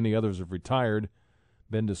died. Many others have retired,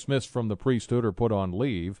 been dismissed from the priesthood, or put on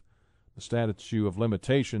leave. The statute of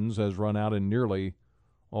limitations has run out in nearly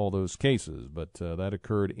all those cases, but that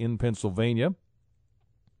occurred in Pennsylvania.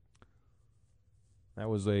 That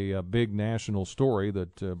was a big national story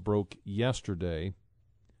that broke yesterday.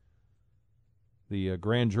 The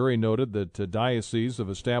grand jury noted that dioceses have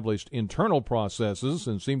established internal processes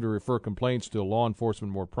and seem to refer complaints to law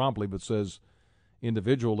enforcement more promptly, but says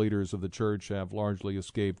individual leaders of the church have largely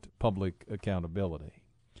escaped public accountability.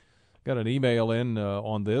 Got an email in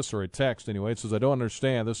on this, or a text anyway. It says, I don't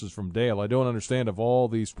understand. This is from Dale. I don't understand if all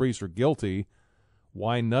these priests are guilty,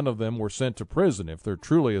 why none of them were sent to prison. If they're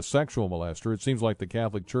truly a sexual molester, it seems like the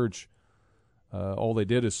Catholic Church, all they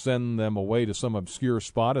did is send them away to some obscure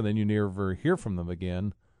spot, and then you never hear from them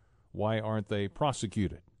again. Why aren't they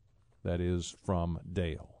prosecuted? That is from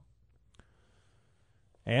Dale.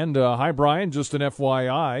 And hi, Brian, just an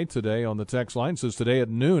FYI today on the text line. Says today at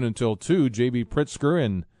noon until 2, J.B. Pritzker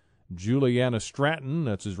and Juliana Stratton,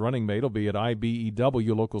 that's his running mate, will be at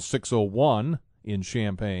IBEW Local 601 in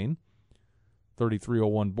Champaign,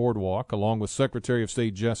 3301 Boardwalk, along with Secretary of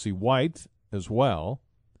State Jesse White as well.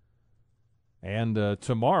 And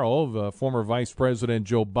tomorrow, former Vice President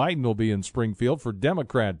Joe Biden will be in Springfield for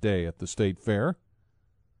Democrat Day at the State Fair.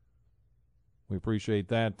 We appreciate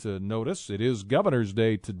that notice. It is Governor's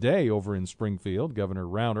Day today over in Springfield. Governor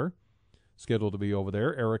Rauner scheduled to be over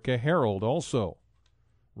there. Erica Harold also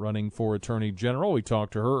running for Attorney General. We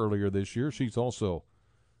talked to her earlier this year. She's also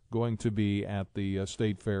going to be at the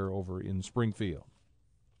State Fair over in Springfield.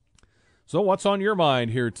 So what's on your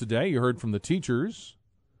mind here today? You heard from the teachers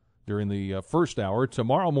during the first hour.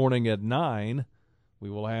 Tomorrow morning at 9, we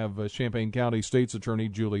will have Champaign County State's Attorney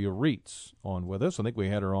Julia Reitz on with us. I think we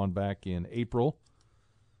had her on back in April,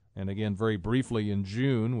 and again very briefly in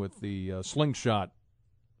June with the slingshot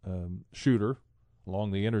shooter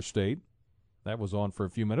along the interstate. That was on for a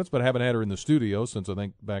few minutes, but I haven't had her in the studio since I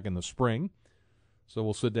think back in the spring. So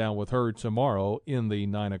we'll sit down with her tomorrow in the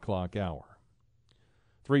 9 o'clock hour.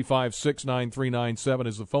 356-9397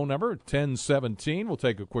 is the phone number. 1017. We'll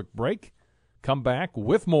take a quick break. Come back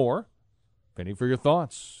with more. Penny for your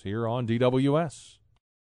thoughts here on DWS.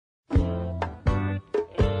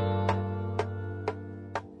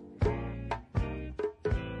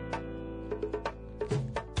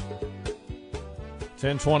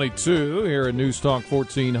 .1022 here at News Talk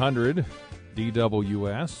 1400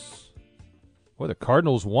 DWS. Boy, the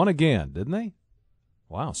Cardinals won again, didn't they?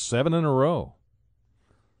 Wow, 7 in a row.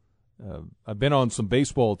 I've been on some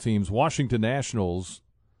baseball teams. Washington Nationals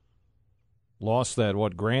lost that,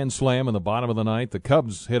 grand slam in the bottom of the ninth. The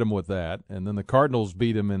Cubs hit them with that, and then the Cardinals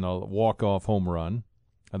beat them in a walk-off home run.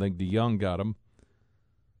 I think DeYoung got them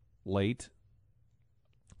late.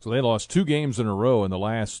 So they lost 2 games in a row in the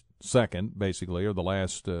last second, basically, or the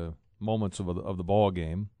last moments of the ball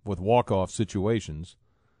game with walk-off situations.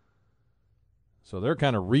 So they're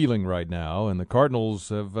kind of reeling right now, and the Cardinals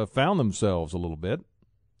have found themselves a little bit.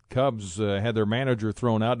 Cubs had their manager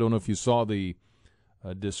thrown out. Don't know if you saw the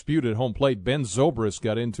dispute at home plate. Ben Zobrist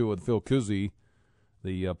got into it with Phil Cousy,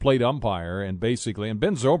 the plate umpire, and Ben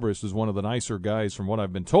Zobrist is one of the nicer guys from what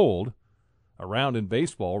I've been told around in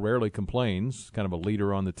baseball, rarely complains, kind of a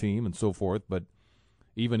leader on the team and so forth, but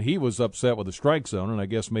even he was upset with the strike zone and I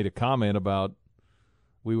guess made a comment about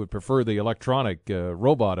we would prefer the electronic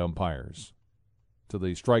robot umpires to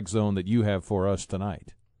the strike zone that you have for us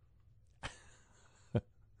tonight.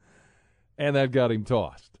 And that got him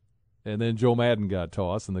tossed. And then Joe Madden got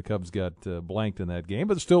tossed, and the Cubs got blanked in that game,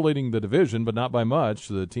 but still leading the division, but not by much.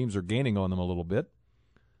 The teams are gaining on them a little bit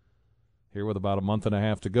here with about a month and a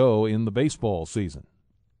half to go in the baseball season.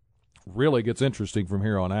 Really gets interesting from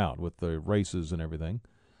here on out with the races and everything.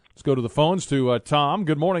 Let's go to the phones to Tom.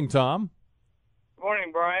 Good morning, Tom. Good morning,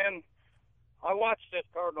 Brian. I watched this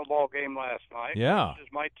Cardinal ball game last night. Yeah. This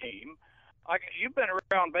is my team. You've been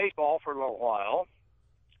around baseball for a little while.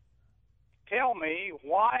 Tell me,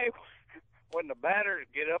 why when the batters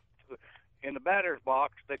get up in the batter's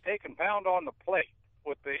box, they take and pound on the plate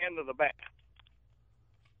with the end of the bat.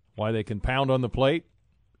 Why they can pound on the plate?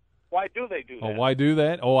 Why do they do that? Oh, why do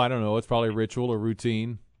that? Oh, I don't know. It's probably ritual or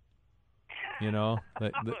routine. You know. I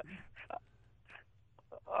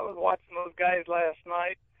was watching those guys last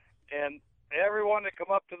night, and everyone that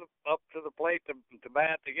come up to the plate to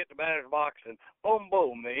bat, to get the batter's box, and boom,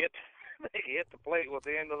 boom, they hit the plate with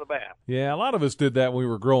the end of the bat. Yeah, a lot of us did that when we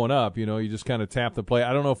were growing up. You know, you just kind of tap the plate.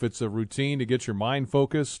 I don't know if it's a routine to get your mind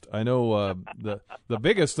focused. I know the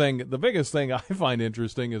biggest thing I find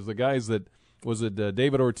interesting is the guys that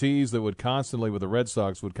David Ortiz that would constantly with the Red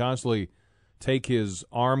Sox would constantly take his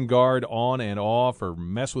arm guard on and off or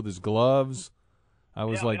mess with his gloves. I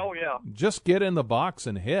was just get in the box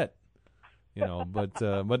and hit. You know,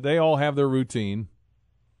 but they all have their routine.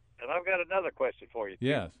 And I've got another question for you, too.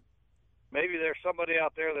 Yes. Maybe there's somebody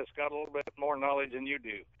out there that's got a little bit more knowledge than you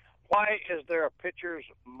do. Why is there a pitcher's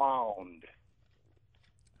mound?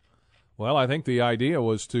 Well, I think the idea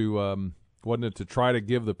was to, wasn't it to try to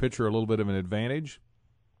give the pitcher a little bit of an advantage?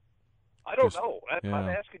 I don't know. I'm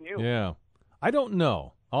asking you. Yeah. I don't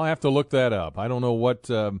know. I'll have to look that up. I don't know what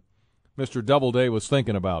Mr. Doubleday was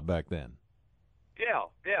thinking about back then. Yeah.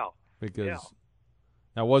 Because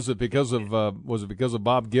now was it because of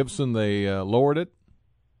Bob Gibson they lowered it?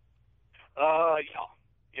 Yeah.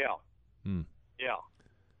 Yeah.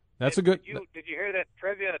 That's a good. Did you hear that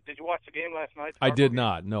trivia? Did you watch the game last night? I did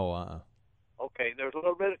not. No. Okay, there's a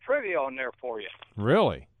little bit of trivia on there for you.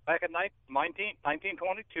 Really? Back in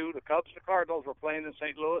 1922, the Cubs and the Cardinals were playing in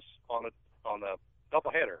St. Louis on a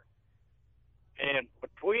doubleheader, and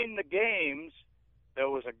between the games, there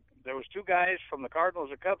was two guys from the Cardinals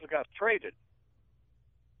and Cubs that got traded,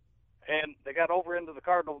 and they got over into the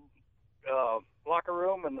Cardinal locker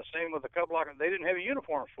room, and the same with the Cub locker. They didn't have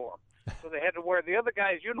uniforms for them, so they had to wear the other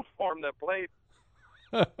guy's uniform that played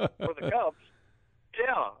for the Cubs.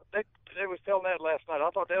 Yeah, they was telling that last night. I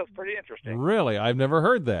thought that was pretty interesting. Really? I've never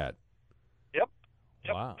heard that. Yep.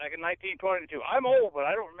 Wow. Back in 1922. I'm old, but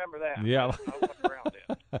I don't remember that. Yeah. I wasn't around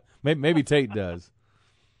then. Maybe Tate does.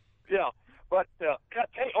 Yeah, but Tate,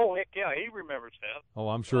 heck yeah, he remembers that. Oh,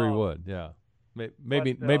 I'm sure he would. Yeah.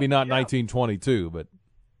 Maybe not 1922, but.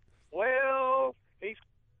 Well,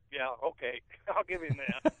 okay. I'll give him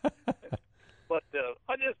that. But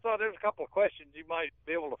I just thought there's a couple of questions you might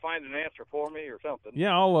be able to find an answer for me or something.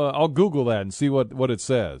 Yeah, I'll Google that and see what it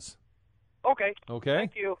says. Okay. Okay.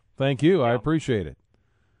 Thank you. Thank you. Yeah. I appreciate it.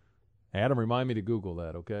 Adam, remind me to Google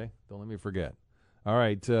that, okay? Don't let me forget. All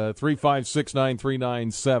right,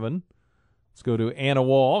 3569397. Let's go to Anna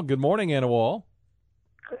Wall. Good morning, Anna Wall.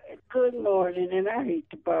 Good morning, and I hate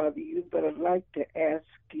to bother you, but I'd like to ask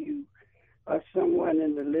you or someone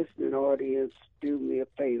in the listening audience do me a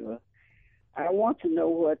favor. I want to know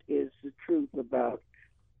what is the truth about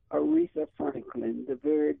Aretha Franklin, the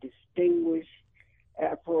very distinguished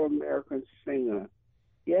Afro-American singer.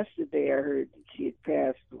 Yesterday I heard that she had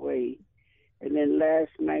passed away, and then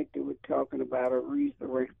last night they were talking about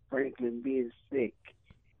Aretha Franklin being sick.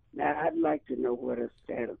 Now, I'd like to know what her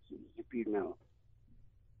status is, if you know.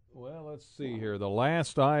 Well, let's see here. The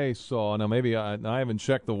last I saw, now maybe I haven't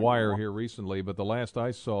checked the wire here recently, but the last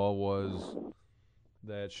I saw was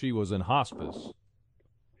that she was in hospice.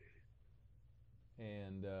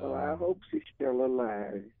 And well, I hope she's still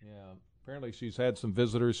alive. Yeah. Apparently she's had some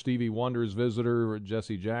visitors. Stevie Wonder's visitor.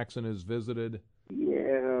 Jesse Jackson has visited.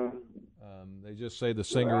 Yeah. They just say the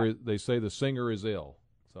singer. They say the singer is ill.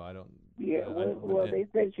 So I don't. Yeah. Well, they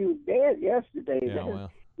said she was dead yesterday. Yeah.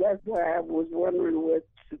 That's why I was wondering with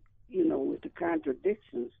the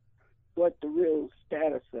contradictions, what the real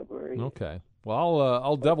status of her is. Okay. Well,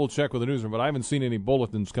 I'll double check with the newsroom, but I haven't seen any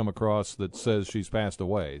bulletins come across that says she's passed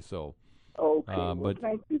away. So. Okay. Well,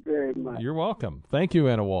 thank you very much. You're welcome. Thank you,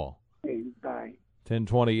 Anna Wall. Okay, bye.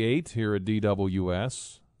 1028 here at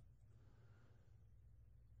DWS.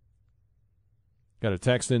 Got a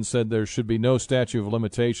text in, said there should be no statute of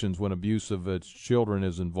limitations when abuse of its children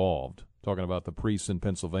is involved. Talking about the priests in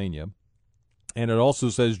Pennsylvania. And it also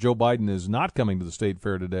says Joe Biden is not coming to the state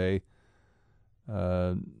fair today,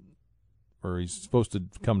 or he's supposed to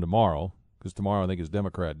come tomorrow, because tomorrow I think is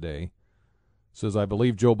Democrat Day. Says, I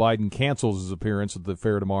believe Joe Biden cancels his appearance at the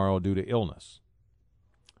fair tomorrow due to illness.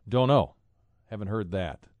 Don't know. Haven't heard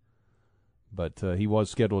that. But he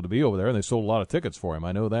was scheduled to be over there, and they sold a lot of tickets for him.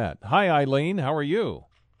 I know that. Hi, Eileen. How are you?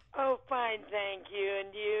 Oh, fine, thank you.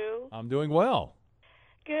 And you? I'm doing well.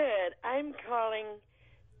 Good. I'm calling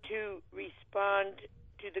to respond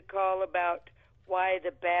to the call about why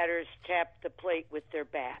the batters tap the plate with their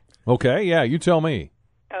bat. Okay, yeah, you tell me.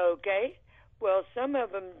 Okay. Well, some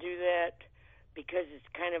of them do that because it's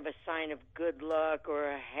kind of a sign of good luck or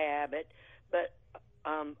a habit. But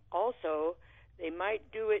also, they might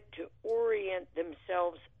do it to orient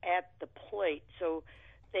themselves at the plate, so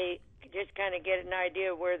they just kind of get an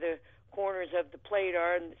idea where the corners of the plate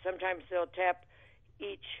are, and sometimes they'll tap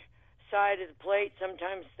each side of the plate,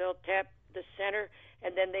 sometimes they'll tap the center,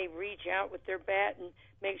 and then they reach out with their bat and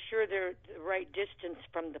make sure they're the right distance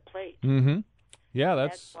from the plate. Mm-hmm. Yeah,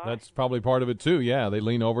 that's probably part of it too. Yeah, they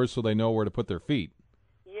lean over so they know where to put their feet.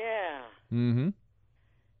 Yeah. Mm-hmm.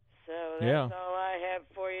 So that's all I have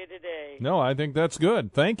for you today. No, I think that's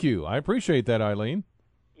good. Thank you. I appreciate that, Eileen.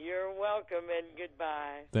 You're welcome, and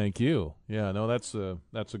goodbye. Thank you. Yeah, no, that's a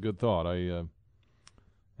good thought. I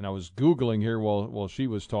was Googling here while she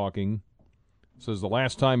was talking. It says the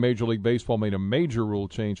last time Major League Baseball made a major rule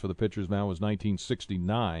change for the pitcher's mound was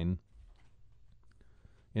 1969.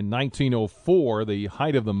 In 1904, the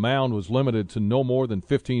height of the mound was limited to no more than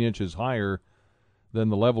 15 inches higher than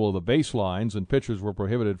the level of the baselines, and pitchers were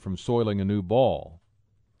prohibited from soiling a new ball.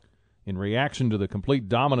 In reaction to the complete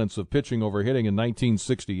dominance of pitching over hitting in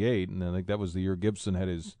 1968, and I think that was the year Gibson had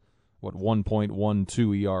his,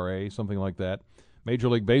 1.12 ERA, something like that, Major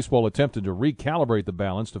League Baseball attempted to recalibrate the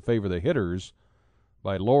balance to favor the hitters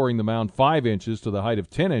by lowering the mound 5 inches to the height of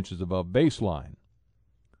 10 inches above baseline.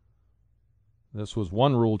 This was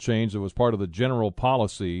one rule change that was part of the general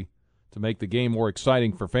policy to make the game more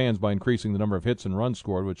exciting for fans by increasing the number of hits and runs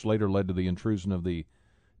scored, which later led to the intrusion of the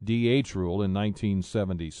DH rule in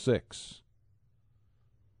 1976.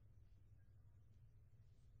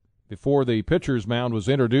 Before the pitcher's mound was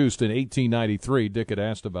introduced in 1893, Dick had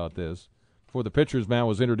asked about this. Before the pitcher's mound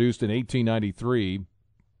was introduced in 1893,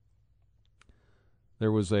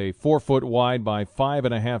 there was a 4-foot wide by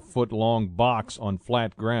 5.5-foot long box on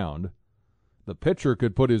flat ground. The pitcher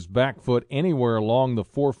could put his back foot anywhere along the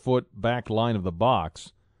 4-foot back line of the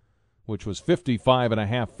box, which was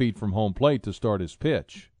 55.5 feet from home plate to start his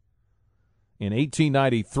pitch. In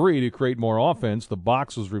 1893, to create more offense, the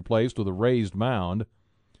box was replaced with a raised mound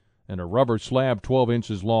and a rubber slab 12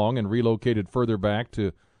 inches long and relocated further back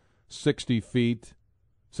to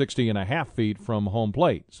 60.5 feet from home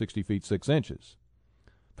plate, 60 feet 6 inches.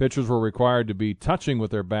 Pitchers were required to be touching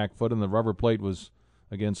with their back foot, and the rubber plate was,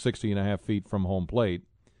 again, 60.5 feet from home plate.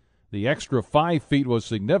 The extra 5 feet was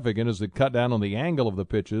significant as it cut down on the angle of the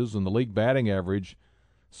pitches, and the league batting average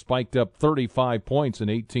spiked up 35 points in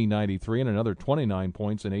 1893 and another 29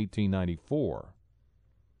 points in 1894.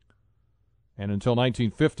 And until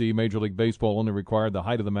 1950, Major League Baseball only required the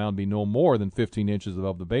height of the mound be no more than 15 inches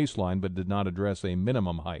above the baseline, but did not address a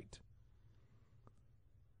minimum height.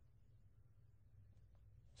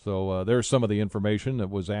 So there's some of the information that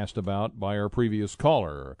was asked about by our previous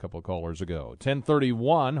caller a couple of callers ago.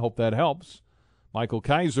 10:31, hope that helps. Michael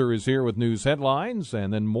Kaiser is here with news headlines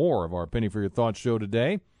and then more of our Penny for Your Thoughts show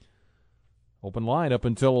today. Open line up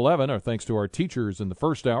until 11. Our thanks to our teachers in the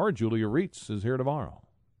first hour. Julia Reitz is here tomorrow.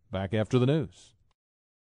 Back after the news.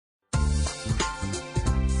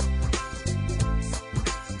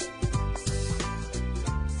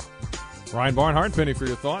 Brian Barnhart, Penny for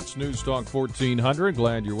Your Thoughts, News Talk 1400.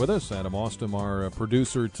 Glad you're with us. Adam Austin, our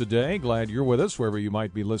producer today. Glad you're with us wherever you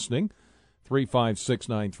might be listening.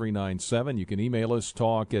 356-9397. You can email us,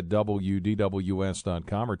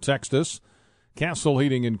 talk@wdws.com, or text us, Castle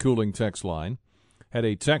Heating and Cooling text line. Had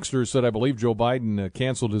a texter said, I believe Joe Biden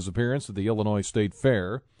canceled his appearance at the Illinois State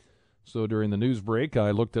Fair. So during the news break, I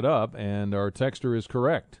looked it up, and our texter is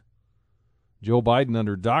correct. Joe Biden,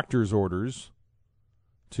 under doctor's orders,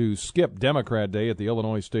 to skip Democrat Day at the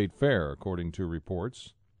Illinois State Fair, according to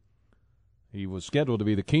reports. He was scheduled to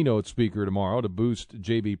be the keynote speaker tomorrow to boost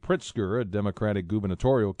J.B. Pritzker, a Democratic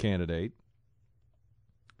gubernatorial candidate.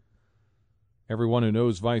 Everyone who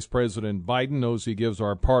knows Vice President Biden knows he gives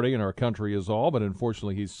our party and our country his all, but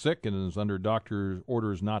unfortunately he's sick and is under doctor's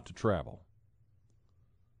orders not to travel.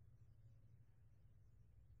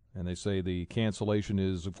 And they say the cancellation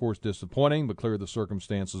is, of course, disappointing, but clear the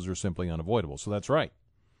circumstances are simply unavoidable. So that's right.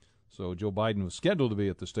 So Joe Biden was scheduled to be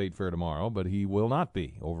at the State Fair tomorrow, but he will not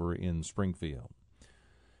be over in Springfield.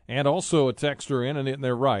 And also a texter in, and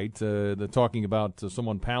they're right, they're talking about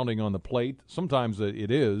someone pounding on the plate. Sometimes it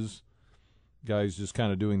is guys just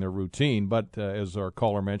kind of doing their routine, but as our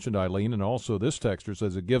caller mentioned, Eileen, and also this texter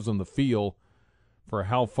says it gives them the feel for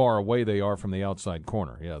how far away they are from the outside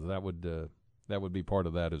corner. Yeah, that would be part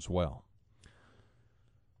of that as well.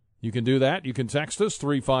 You can do that. You can text us,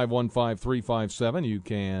 3515357. You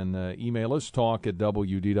can email us,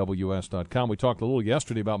 talk@wdws.com. We talked a little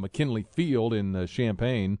yesterday about McKinley Field in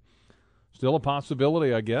Champaign. Still a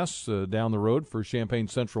possibility, I guess, down the road for Champaign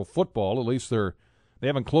Central football. At least they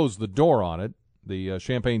haven't closed the door on it. The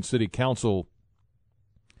Champaign City Council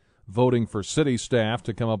voting for city staff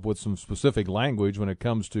to come up with some specific language when it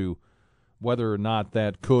comes to whether or not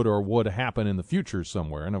that could or would happen in the future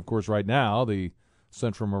somewhere. And, of course, right now the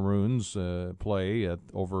Central Maroons play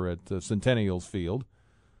over at Centennial's Field,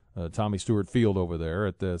 Tommy Stewart Field over there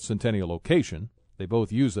at the Centennial location. They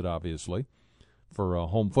both use it, obviously, for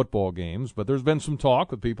home football games. But there's been some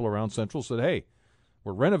talk with people around Central said, hey,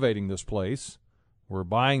 we're renovating this place. We're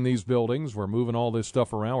buying these buildings. We're moving all this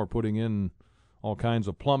stuff around. We're putting in all kinds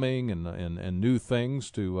of plumbing and new things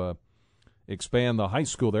to expand the high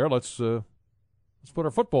school there. Let's put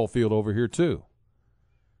our football field over here, too.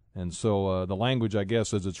 And so the language, I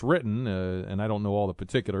guess, as it's written, and I don't know all the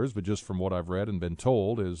particulars, but just from what I've read and been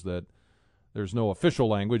told, is that there's no official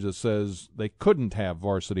language that says they couldn't have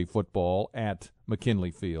varsity football at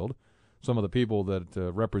McKinley Field. Some of the people that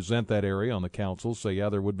represent that area on the council say, yeah,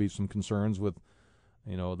 there would be some concerns with,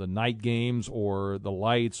 the night games or the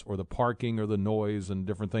lights or the parking or the noise and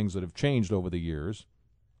different things that have changed over the years.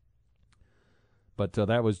 But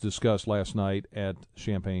that was discussed last night at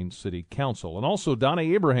Champaign City Council. And also,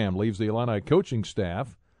 Donnie Abraham leaves the Illini coaching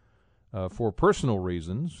staff for personal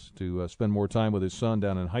reasons to spend more time with his son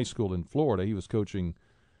down in high school in Florida. He was coaching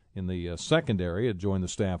in the secondary, had joined the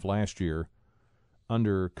staff last year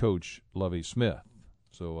under Coach Lovie Smith.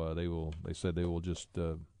 So they said they will just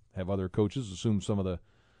have other coaches assume some of the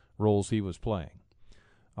roles he was playing.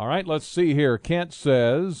 All right, let's see here. Kent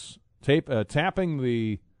says tapping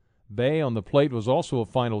the bay on the plate was also a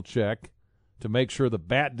final check to make sure the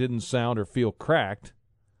bat didn't sound or feel cracked.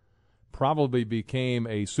 Probably became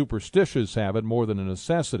a superstitious habit more than a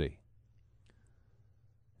necessity.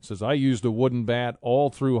 It says, I used a wooden bat all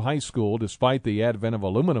through high school despite the advent of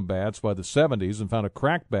aluminum bats by the 70s and found a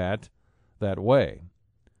cracked bat that way.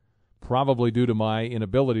 Probably due to my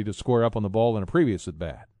inability to square up on the ball in a previous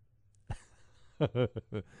at-bat.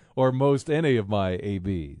 Or most any of my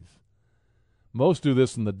ABs. Most do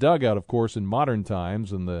this in the dugout, of course, in modern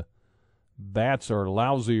times, and the bats are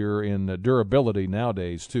lousier in durability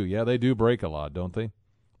nowadays, too. Yeah, they do break a lot, don't they? A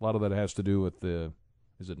lot of that has to do with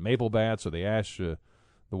is it maple bats or the ash? The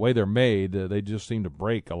way they're made, they just seem to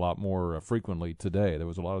break a lot more frequently today. There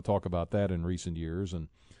was a lot of talk about that in recent years, and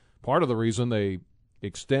part of the reason they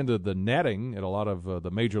extended the netting at a lot of the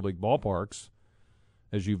major league ballparks,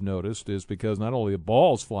 as you've noticed, is because not only the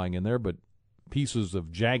balls flying in there, but pieces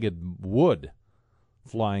of jagged wood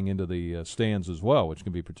flying into the stands as well, which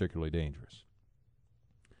can be particularly dangerous.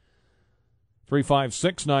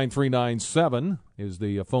 356-9397 is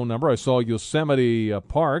the phone number. I saw Yosemite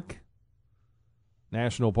Park,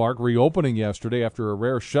 National Park, reopening yesterday after a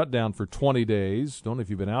rare shutdown for 20 days. Don't know if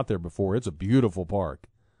you've been out there before. It's a beautiful park.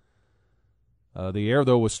 The air,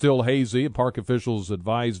 though, was still hazy. Park officials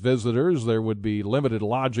advised visitors there would be limited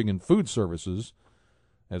lodging and food services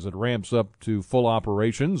as it ramps up to full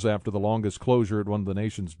operations after the longest closure at one of the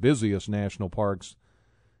nation's busiest national parks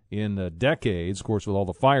in decades, of course, with all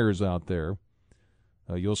the fires out there.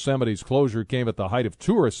 Yosemite's closure came at the height of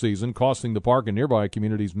tourist season, costing the park and nearby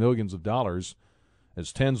communities millions of dollars,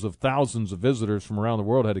 as tens of thousands of visitors from around the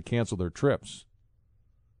world had to cancel their trips.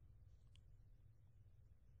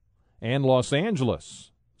 And Los Angeles,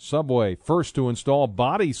 Subway, first to install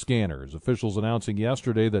body scanners. Officials announcing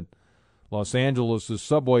yesterday that Los Angeles'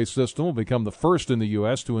 subway system will become the first in the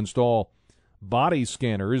U.S. to install body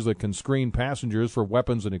scanners that can screen passengers for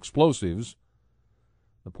weapons and explosives.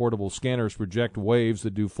 The portable scanners project waves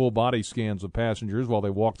that do full body scans of passengers while they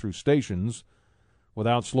walk through stations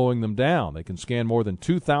without slowing them down. They can scan more than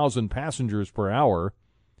 2,000 passengers per hour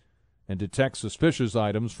and detect suspicious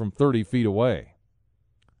items from 30 feet away.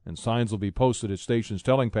 And signs will be posted at stations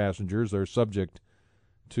telling passengers they're subject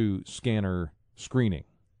to scanner screening.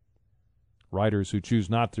 Riders who choose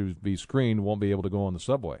not to be screened won't be able to go on the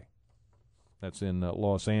subway. That's in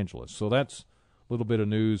Los Angeles. So that's a little bit of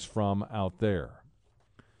news from out there.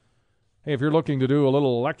 Hey, if you're looking to do a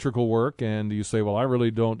little electrical work and you say, well, I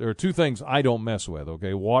really don't, there are two things I don't mess with,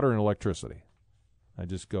 okay, water and electricity. I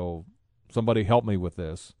just go, somebody help me with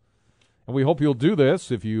this. And we hope you'll do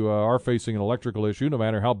this if you are facing an electrical issue, no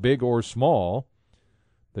matter how big or small,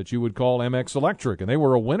 that you would call MX Electric. And they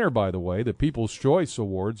were a winner, by the way. The People's Choice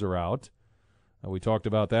Awards are out. We talked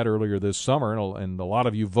about that earlier this summer, and a lot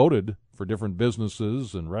of you voted for different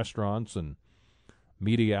businesses and restaurants and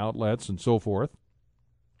media outlets and so forth.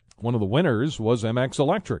 One of the winners was MX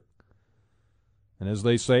Electric. And as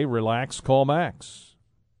they say, relax, call Max.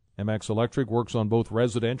 MX Electric works on both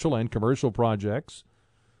residential and commercial projects.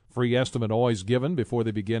 Free estimate always given before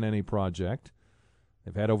they begin any project.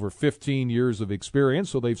 They've had over 15 years of experience,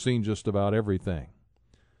 so they've seen just about everything.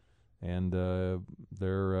 And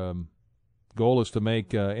they're Goal is to make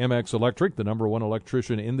MX Electric the number one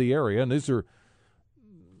electrician in the area. And these are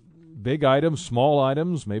big items, small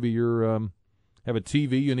items. Maybe you're have a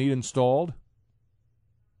TV you need installed.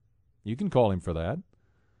 You can call him for that.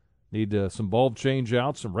 Need some bulb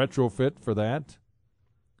change-out, some retrofit for that.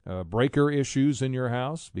 Breaker issues in your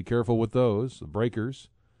house. Be careful with those, the breakers.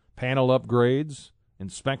 Panel upgrades,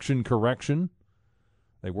 inspection correction.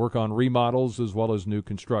 They work on remodels as well as new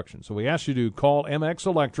construction. So we asked you to call MX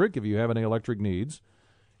Electric if you have any electric needs.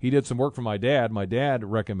 He did some work for my dad. My dad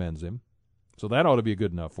recommends him. So that ought to be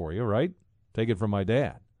good enough for you, right? Take it from my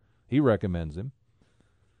dad. He recommends him.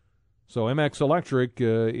 So MX Electric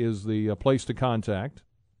is the place to contact.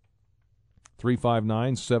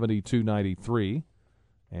 359-7293.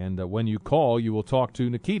 And when you call, you will talk to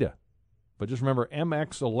Nikita. But just remember,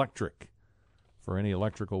 MX Electric for any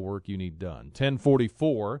electrical work you need done.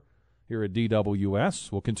 1044 here at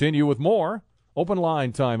DWS. We'll continue with more open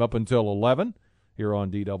line time up until 11 here on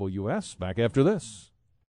DWS. Back after this.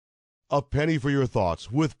 A Penny for Your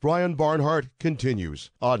Thoughts with Brian Barnhart continues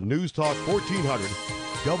on News Talk 1400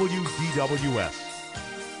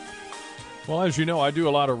 WDWS. Well, as you know, I do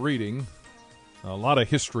a lot of reading, a lot of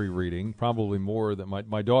history reading, probably more than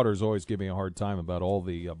my daughters always give me a hard time about all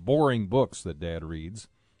the boring books that Dad reads.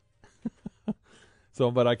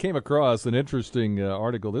 But I came across an interesting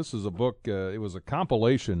article. This is a book, it was a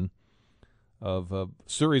compilation of a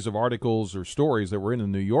series of articles or stories that were in the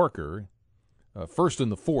New Yorker, first in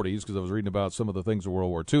the 40s, because I was reading about some of the things of World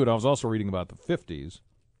War II, and I was also reading about the 50s.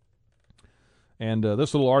 And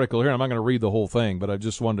this little article here, I'm not going to read the whole thing, but I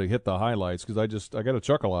just wanted to hit the highlights, because I got a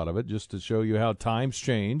chuckle out of it, just to show you how times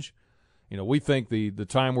change. You know, we think the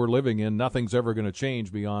time we're living in, nothing's ever going to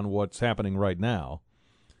change beyond what's happening right now.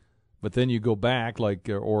 But then you go back,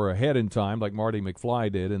 or ahead in time, like Marty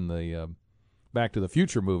McFly did in the Back to the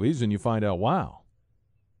Future movies, and you find out, wow,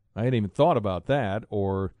 I hadn't even thought about that,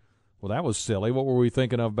 or, well, that was silly. What were we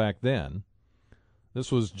thinking of back then?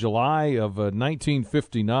 This was July of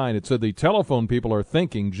 1959. It said the telephone people are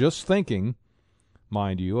just thinking,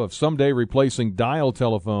 mind you, of someday replacing dial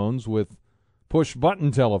telephones with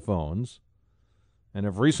push-button telephones, and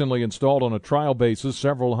have recently installed on a trial basis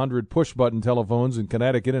several hundred push-button telephones in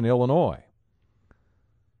Connecticut and Illinois.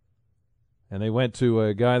 And they went to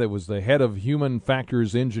a guy that was the head of Human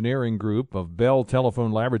Factors Engineering Group of Bell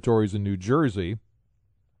Telephone Laboratories in New Jersey.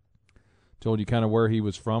 Told you kind of where he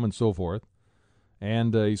was from and so forth.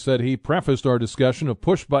 And he said he prefaced our discussion of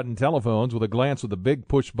push-button telephones with a glance at the big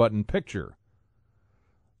push-button picture.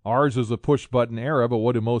 Ours is a push-button era, but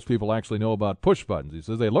what do most people actually know about push-buttons? He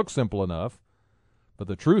says they look simple enough, but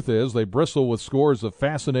the truth is they bristle with scores of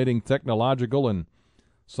fascinating technological and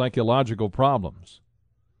psychological problems.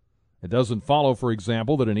 It doesn't follow, for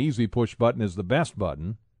example, that an easy push button is the best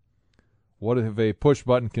button. What if a push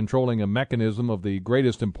button controlling a mechanism of the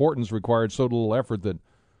greatest importance required so little effort that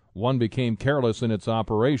one became careless in its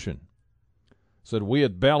operation? Said, we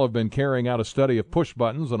at Bell have been carrying out a study of push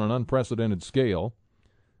buttons on an unprecedented scale.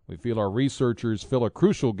 We feel our researchers fill a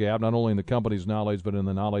crucial gap not only in the company's knowledge but in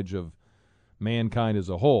the knowledge of mankind as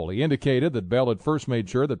a whole. He indicated that Bell had first made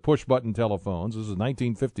sure that push-button telephones, this is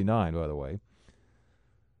 1959, by the way,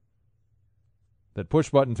 that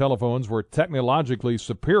push-button telephones were technologically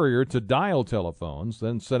superior to dial telephones,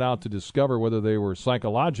 then set out to discover whether they were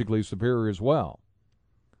psychologically superior as well.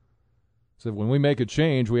 So when we make a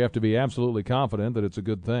change, we have to be absolutely confident that it's a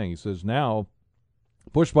good thing. He says now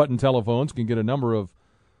push-button telephones can get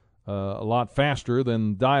a lot faster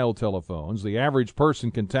than dial telephones. The average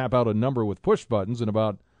person can tap out a number with push buttons in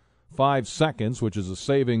about 5 seconds, which is a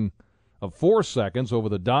saving of 4 seconds over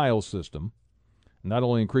the dial system. Not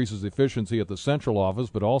only increases efficiency at the central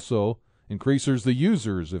office, but also increases the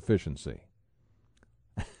user's efficiency.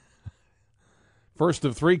 First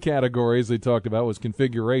of 3 categories they talked about was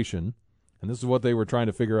configuration, and this is what they were trying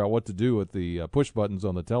to figure out what to do with the push buttons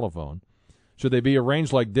on the telephone. Should they be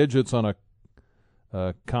arranged like digits on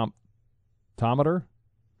a comptometer,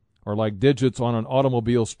 or like digits on an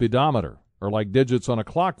automobile speedometer, or like digits on a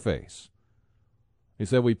clock face? He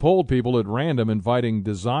said, we polled people at random inviting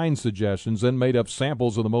design suggestions, then made up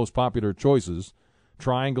samples of the most popular choices,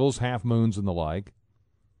 triangles, half moons, and the like.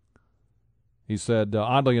 He said,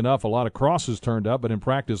 oddly enough, a lot of crosses turned up, but in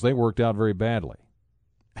practice they worked out very badly.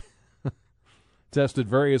 Tested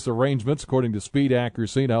various arrangements according to speed,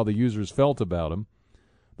 accuracy, and how the users felt about them.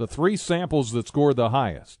 The 3 samples that scored the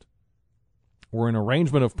highest were an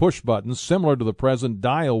arrangement of push buttons similar to the present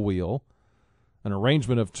dial wheel, an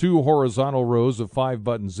arrangement of 2 horizontal rows of 5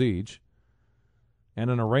 buttons each, and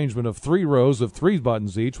an arrangement of 3 rows of 3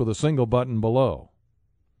 buttons each with a single button below.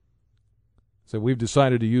 So we've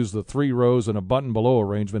decided to use the 3 rows and a button below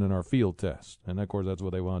arrangement in our field test. And, of course, that's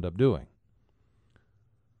what they wound up doing.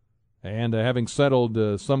 And having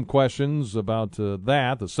settled some questions about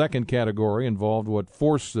that, the second category involved what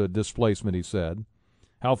force displacement, he said.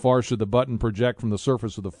 How far should the button project from the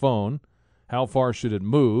surface of the phone? How far should it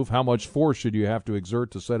move? How much force should you have to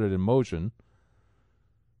exert to set it in motion?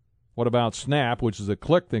 What about snap, which is a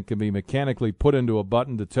click that can be mechanically put into a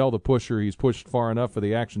button to tell the pusher he's pushed far enough for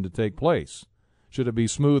the action to take place? Should it be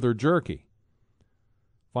smooth or jerky?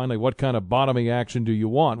 Finally, what kind of bottoming action do you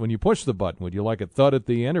want when you push the button? Would you like a thud at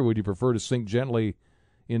the end, or would you prefer to sink gently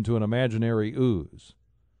into an imaginary ooze?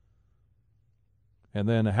 And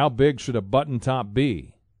then, how big should a button top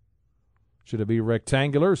be? Should it be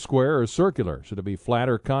rectangular, square, or circular? Should it be flat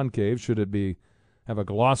or concave? Should it have a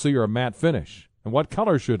glossy or a matte finish? And what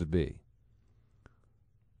color should it be?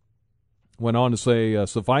 Went on to say,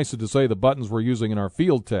 suffice it to say, the buttons we're using in our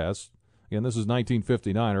field tests, again, this is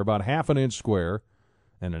 1959, are about 1/2 inch square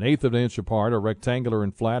and 1/8 of an inch apart, are rectangular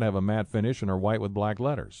and flat, have a matte finish, and are white with black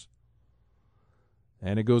letters.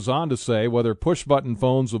 And it goes on to say whether push-button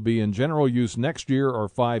phones will be in general use next year or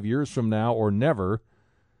 5 years from now or never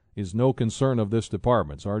is no concern of this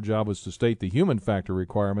department. So our job is to state the human factor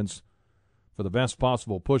requirements for the best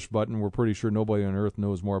possible push-button. We're pretty sure nobody on earth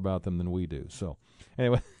knows more about them than we do. So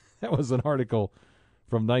anyway, that was an article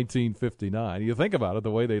from 1959. You think about it,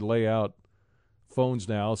 the way they lay out phones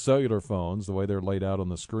now, cellular phones, the way they're laid out on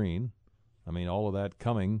the screen. I mean, all of that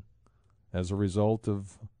coming as a result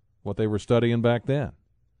of what they were studying back then.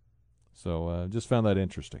 So just found that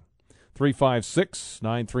interesting.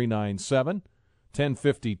 356-9397,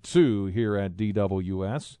 1052 here at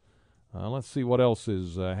DWS. Let's see what else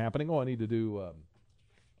is happening. I need to do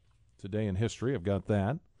Today in History. I've got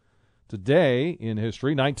that. Today in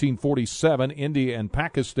History, 1947, India and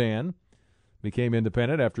Pakistan became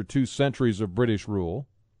independent after 2 centuries of British rule.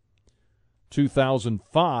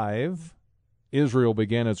 2005, Israel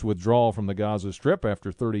began its withdrawal from the Gaza Strip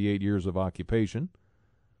after 38 years of occupation.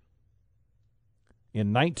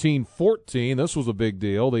 In 1914, this was a big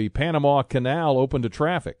deal, the Panama Canal opened to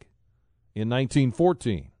traffic in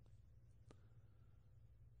 1914.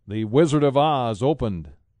 The Wizard of Oz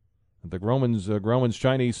opened at the Grauman's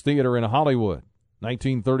Chinese Theater in Hollywood,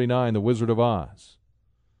 1939, The Wizard of Oz.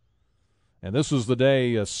 And this was the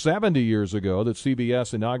day 70 years ago that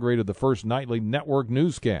CBS inaugurated the first nightly network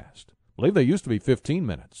newscast. I believe they used to be 15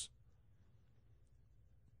 minutes.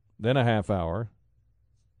 Then a half hour.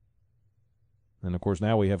 And, of course,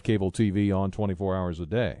 now we have cable TV on 24 hours a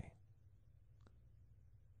day.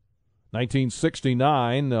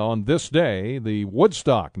 1969, on this day, the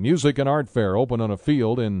Woodstock Music and Art Fair opened on a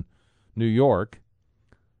field in New York.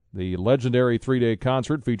 The legendary 3-day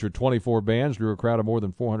concert featured 24 bands, drew a crowd of more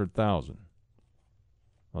than 400,000.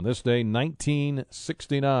 On this day,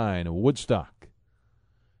 1969, Woodstock.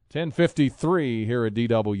 10:53 here at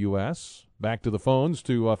DWS. Back to the phones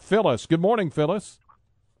to Phyllis. Good morning, Phyllis.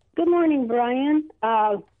 Good morning, Brian.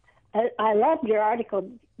 I loved your article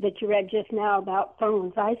that you read just now about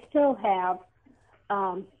phones. I still have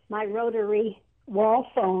my rotary wall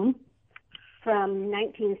phone from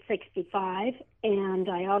 1965, and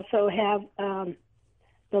I also have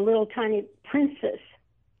the little tiny Princess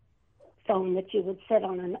phone that you would sit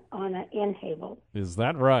on an end table. Is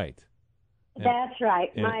that right? That's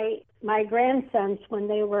right. My grandsons, when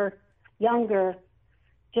they were younger,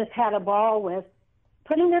 just had a ball with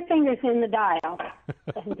putting their fingers in the dial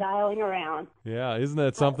and dialing around. Yeah, isn't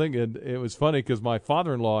that something? And it was funny because my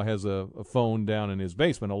father-in-law has a phone down in his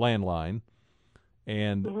basement, a landline,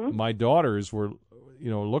 and my daughters were,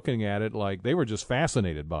 looking at it like they were just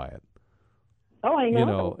fascinated by it. Oh, I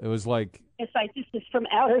know. It was like it's like this is from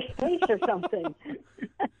outer space or something.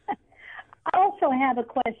 I also have a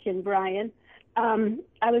question, Brian.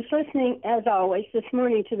 I was listening, as always, this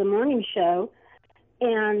morning to the morning show,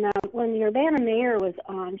 and when your Urbana mayor was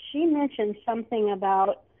on, she mentioned something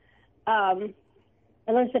about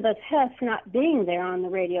Elizabeth Hess not being there on the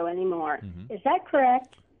radio anymore. Is that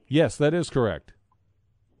correct? Yes, that is correct.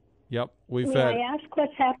 Yep, May I ask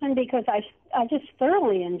what's happened, because I just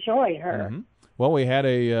thoroughly enjoy her. Well, we've had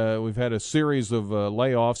a series of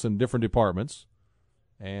layoffs in different departments,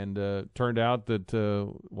 and turned out that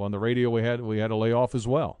on the radio we had a layoff as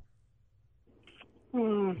well.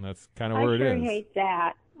 That's kind of where it is. I hate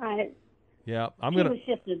that. She was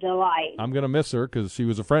just a delight. I'm gonna miss her because she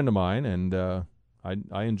was a friend of mine, and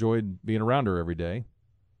I enjoyed being around her every day.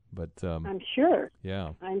 But I'm sure.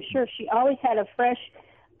 Yeah, I'm sure she always had a fresh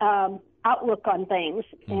outlook on things,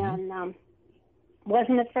 and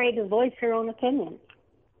wasn't afraid to voice her own opinion,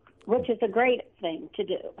 which is a great thing to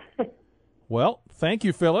do. Well, thank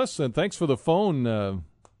you, Phyllis, and thanks for the phone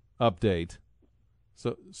update.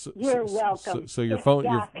 So you're welcome. So your phone,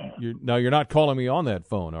 you're not calling me on that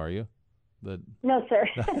phone, are you? No, sir.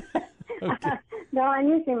 Okay. No, I'm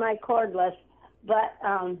using my cordless, but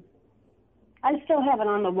I still have it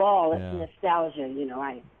on the wall. It's nostalgia,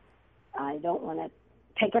 I don't want to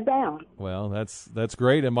take it down. Well, that's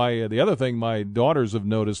great. And the other thing my daughters have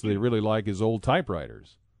noticed they really like is old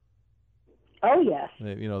typewriters. Oh yes.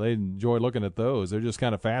 They enjoy looking at those. They're just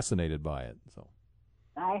kind of fascinated by it. So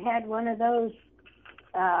I had one of those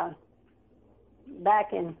back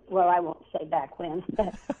in, well, I won't say back when,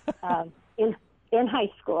 but in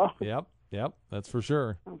high school. Yep, that's for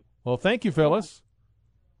sure. Well, thank you, Phyllis.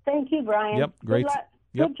 Thank you, Brian. Yep, great.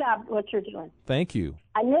 Good job what you're doing. Thank you.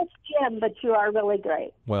 I missed Jim, but you are really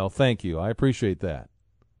great. Well, thank you. I appreciate that.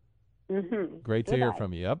 Mm-hmm. Great to hear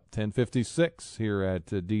from you. Yep, 10:56 here at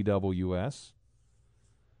DWS.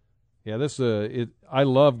 Yeah, I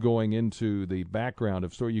love going into the background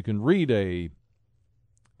of story. You can read a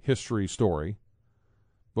history story,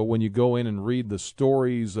 but when you go in and read the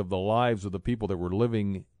stories of the lives of the people that were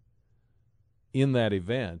living in that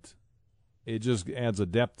event, it just adds a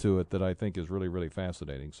depth to it that I think is really, really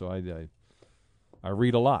fascinating. So I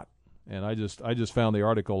read a lot, and I just found the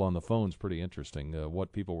article on the phones pretty interesting,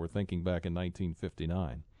 what people were thinking back in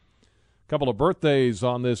 1959. A couple of birthdays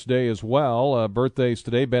on this day as well. Birthdays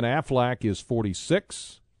today, Ben Affleck is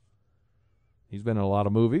 46. He's been in a lot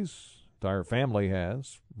of movies. Entire family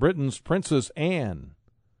has. Britain's Princess Anne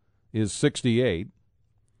is 68.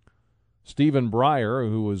 Stephen Breyer,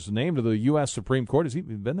 who was named to the U.S. Supreme Court, has he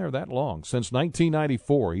been there that long? Since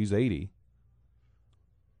 1994, he's 80.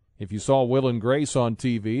 If you saw Will and Grace on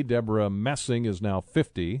TV, Deborah Messing is now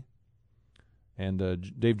 50.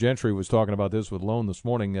 And Dave Gentry was talking about this with Lone this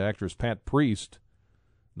morning. Actress Pat Priest,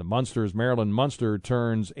 the Munsters, Marilyn Munster,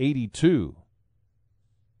 turns 82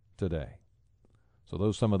 today. So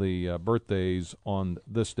those are some of the birthdays on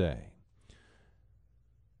this day.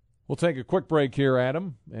 We'll take a quick break here,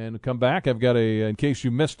 Adam, and come back. I've got in case you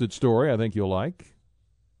missed it, story I think you'll like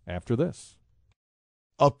after this.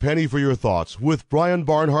 A Penny for Your Thoughts with Brian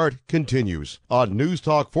Barnhart continues on News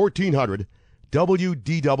Talk 1400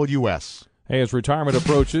 WDWS. Hey, as retirement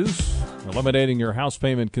approaches, eliminating your house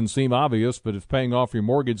payment can seem obvious, but is paying off your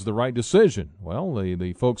mortgage the right decision? Well,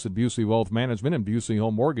 the folks at Busey Wealth Management and Busey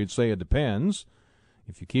Home Mortgage say it depends.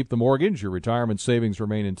 If you keep the mortgage, your retirement savings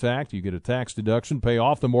remain intact. You get a tax deduction, pay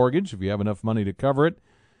off the mortgage if you have enough money to cover it,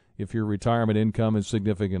 if your retirement income is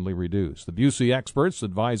significantly reduced. The Busey experts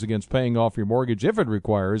advise against paying off your mortgage if it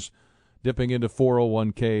requires dipping into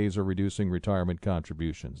 401ks or reducing retirement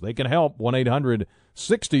contributions. They can help.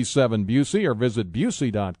 1-800-67-BUSEY or visit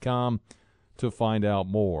Busey.com to find out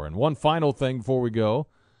more. And one final thing before we go,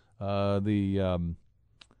 the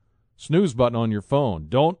snooze button on your phone.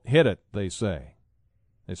 Don't hit it, they say.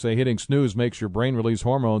 They say hitting snooze makes your brain release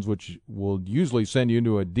hormones, which will usually send you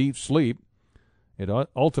into a deep sleep. It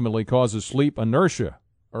ultimately causes sleep inertia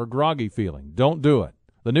or groggy feeling. Don't do it.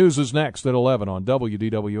 The news is next at 11 on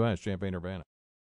WDWS, Champaign-Urbana.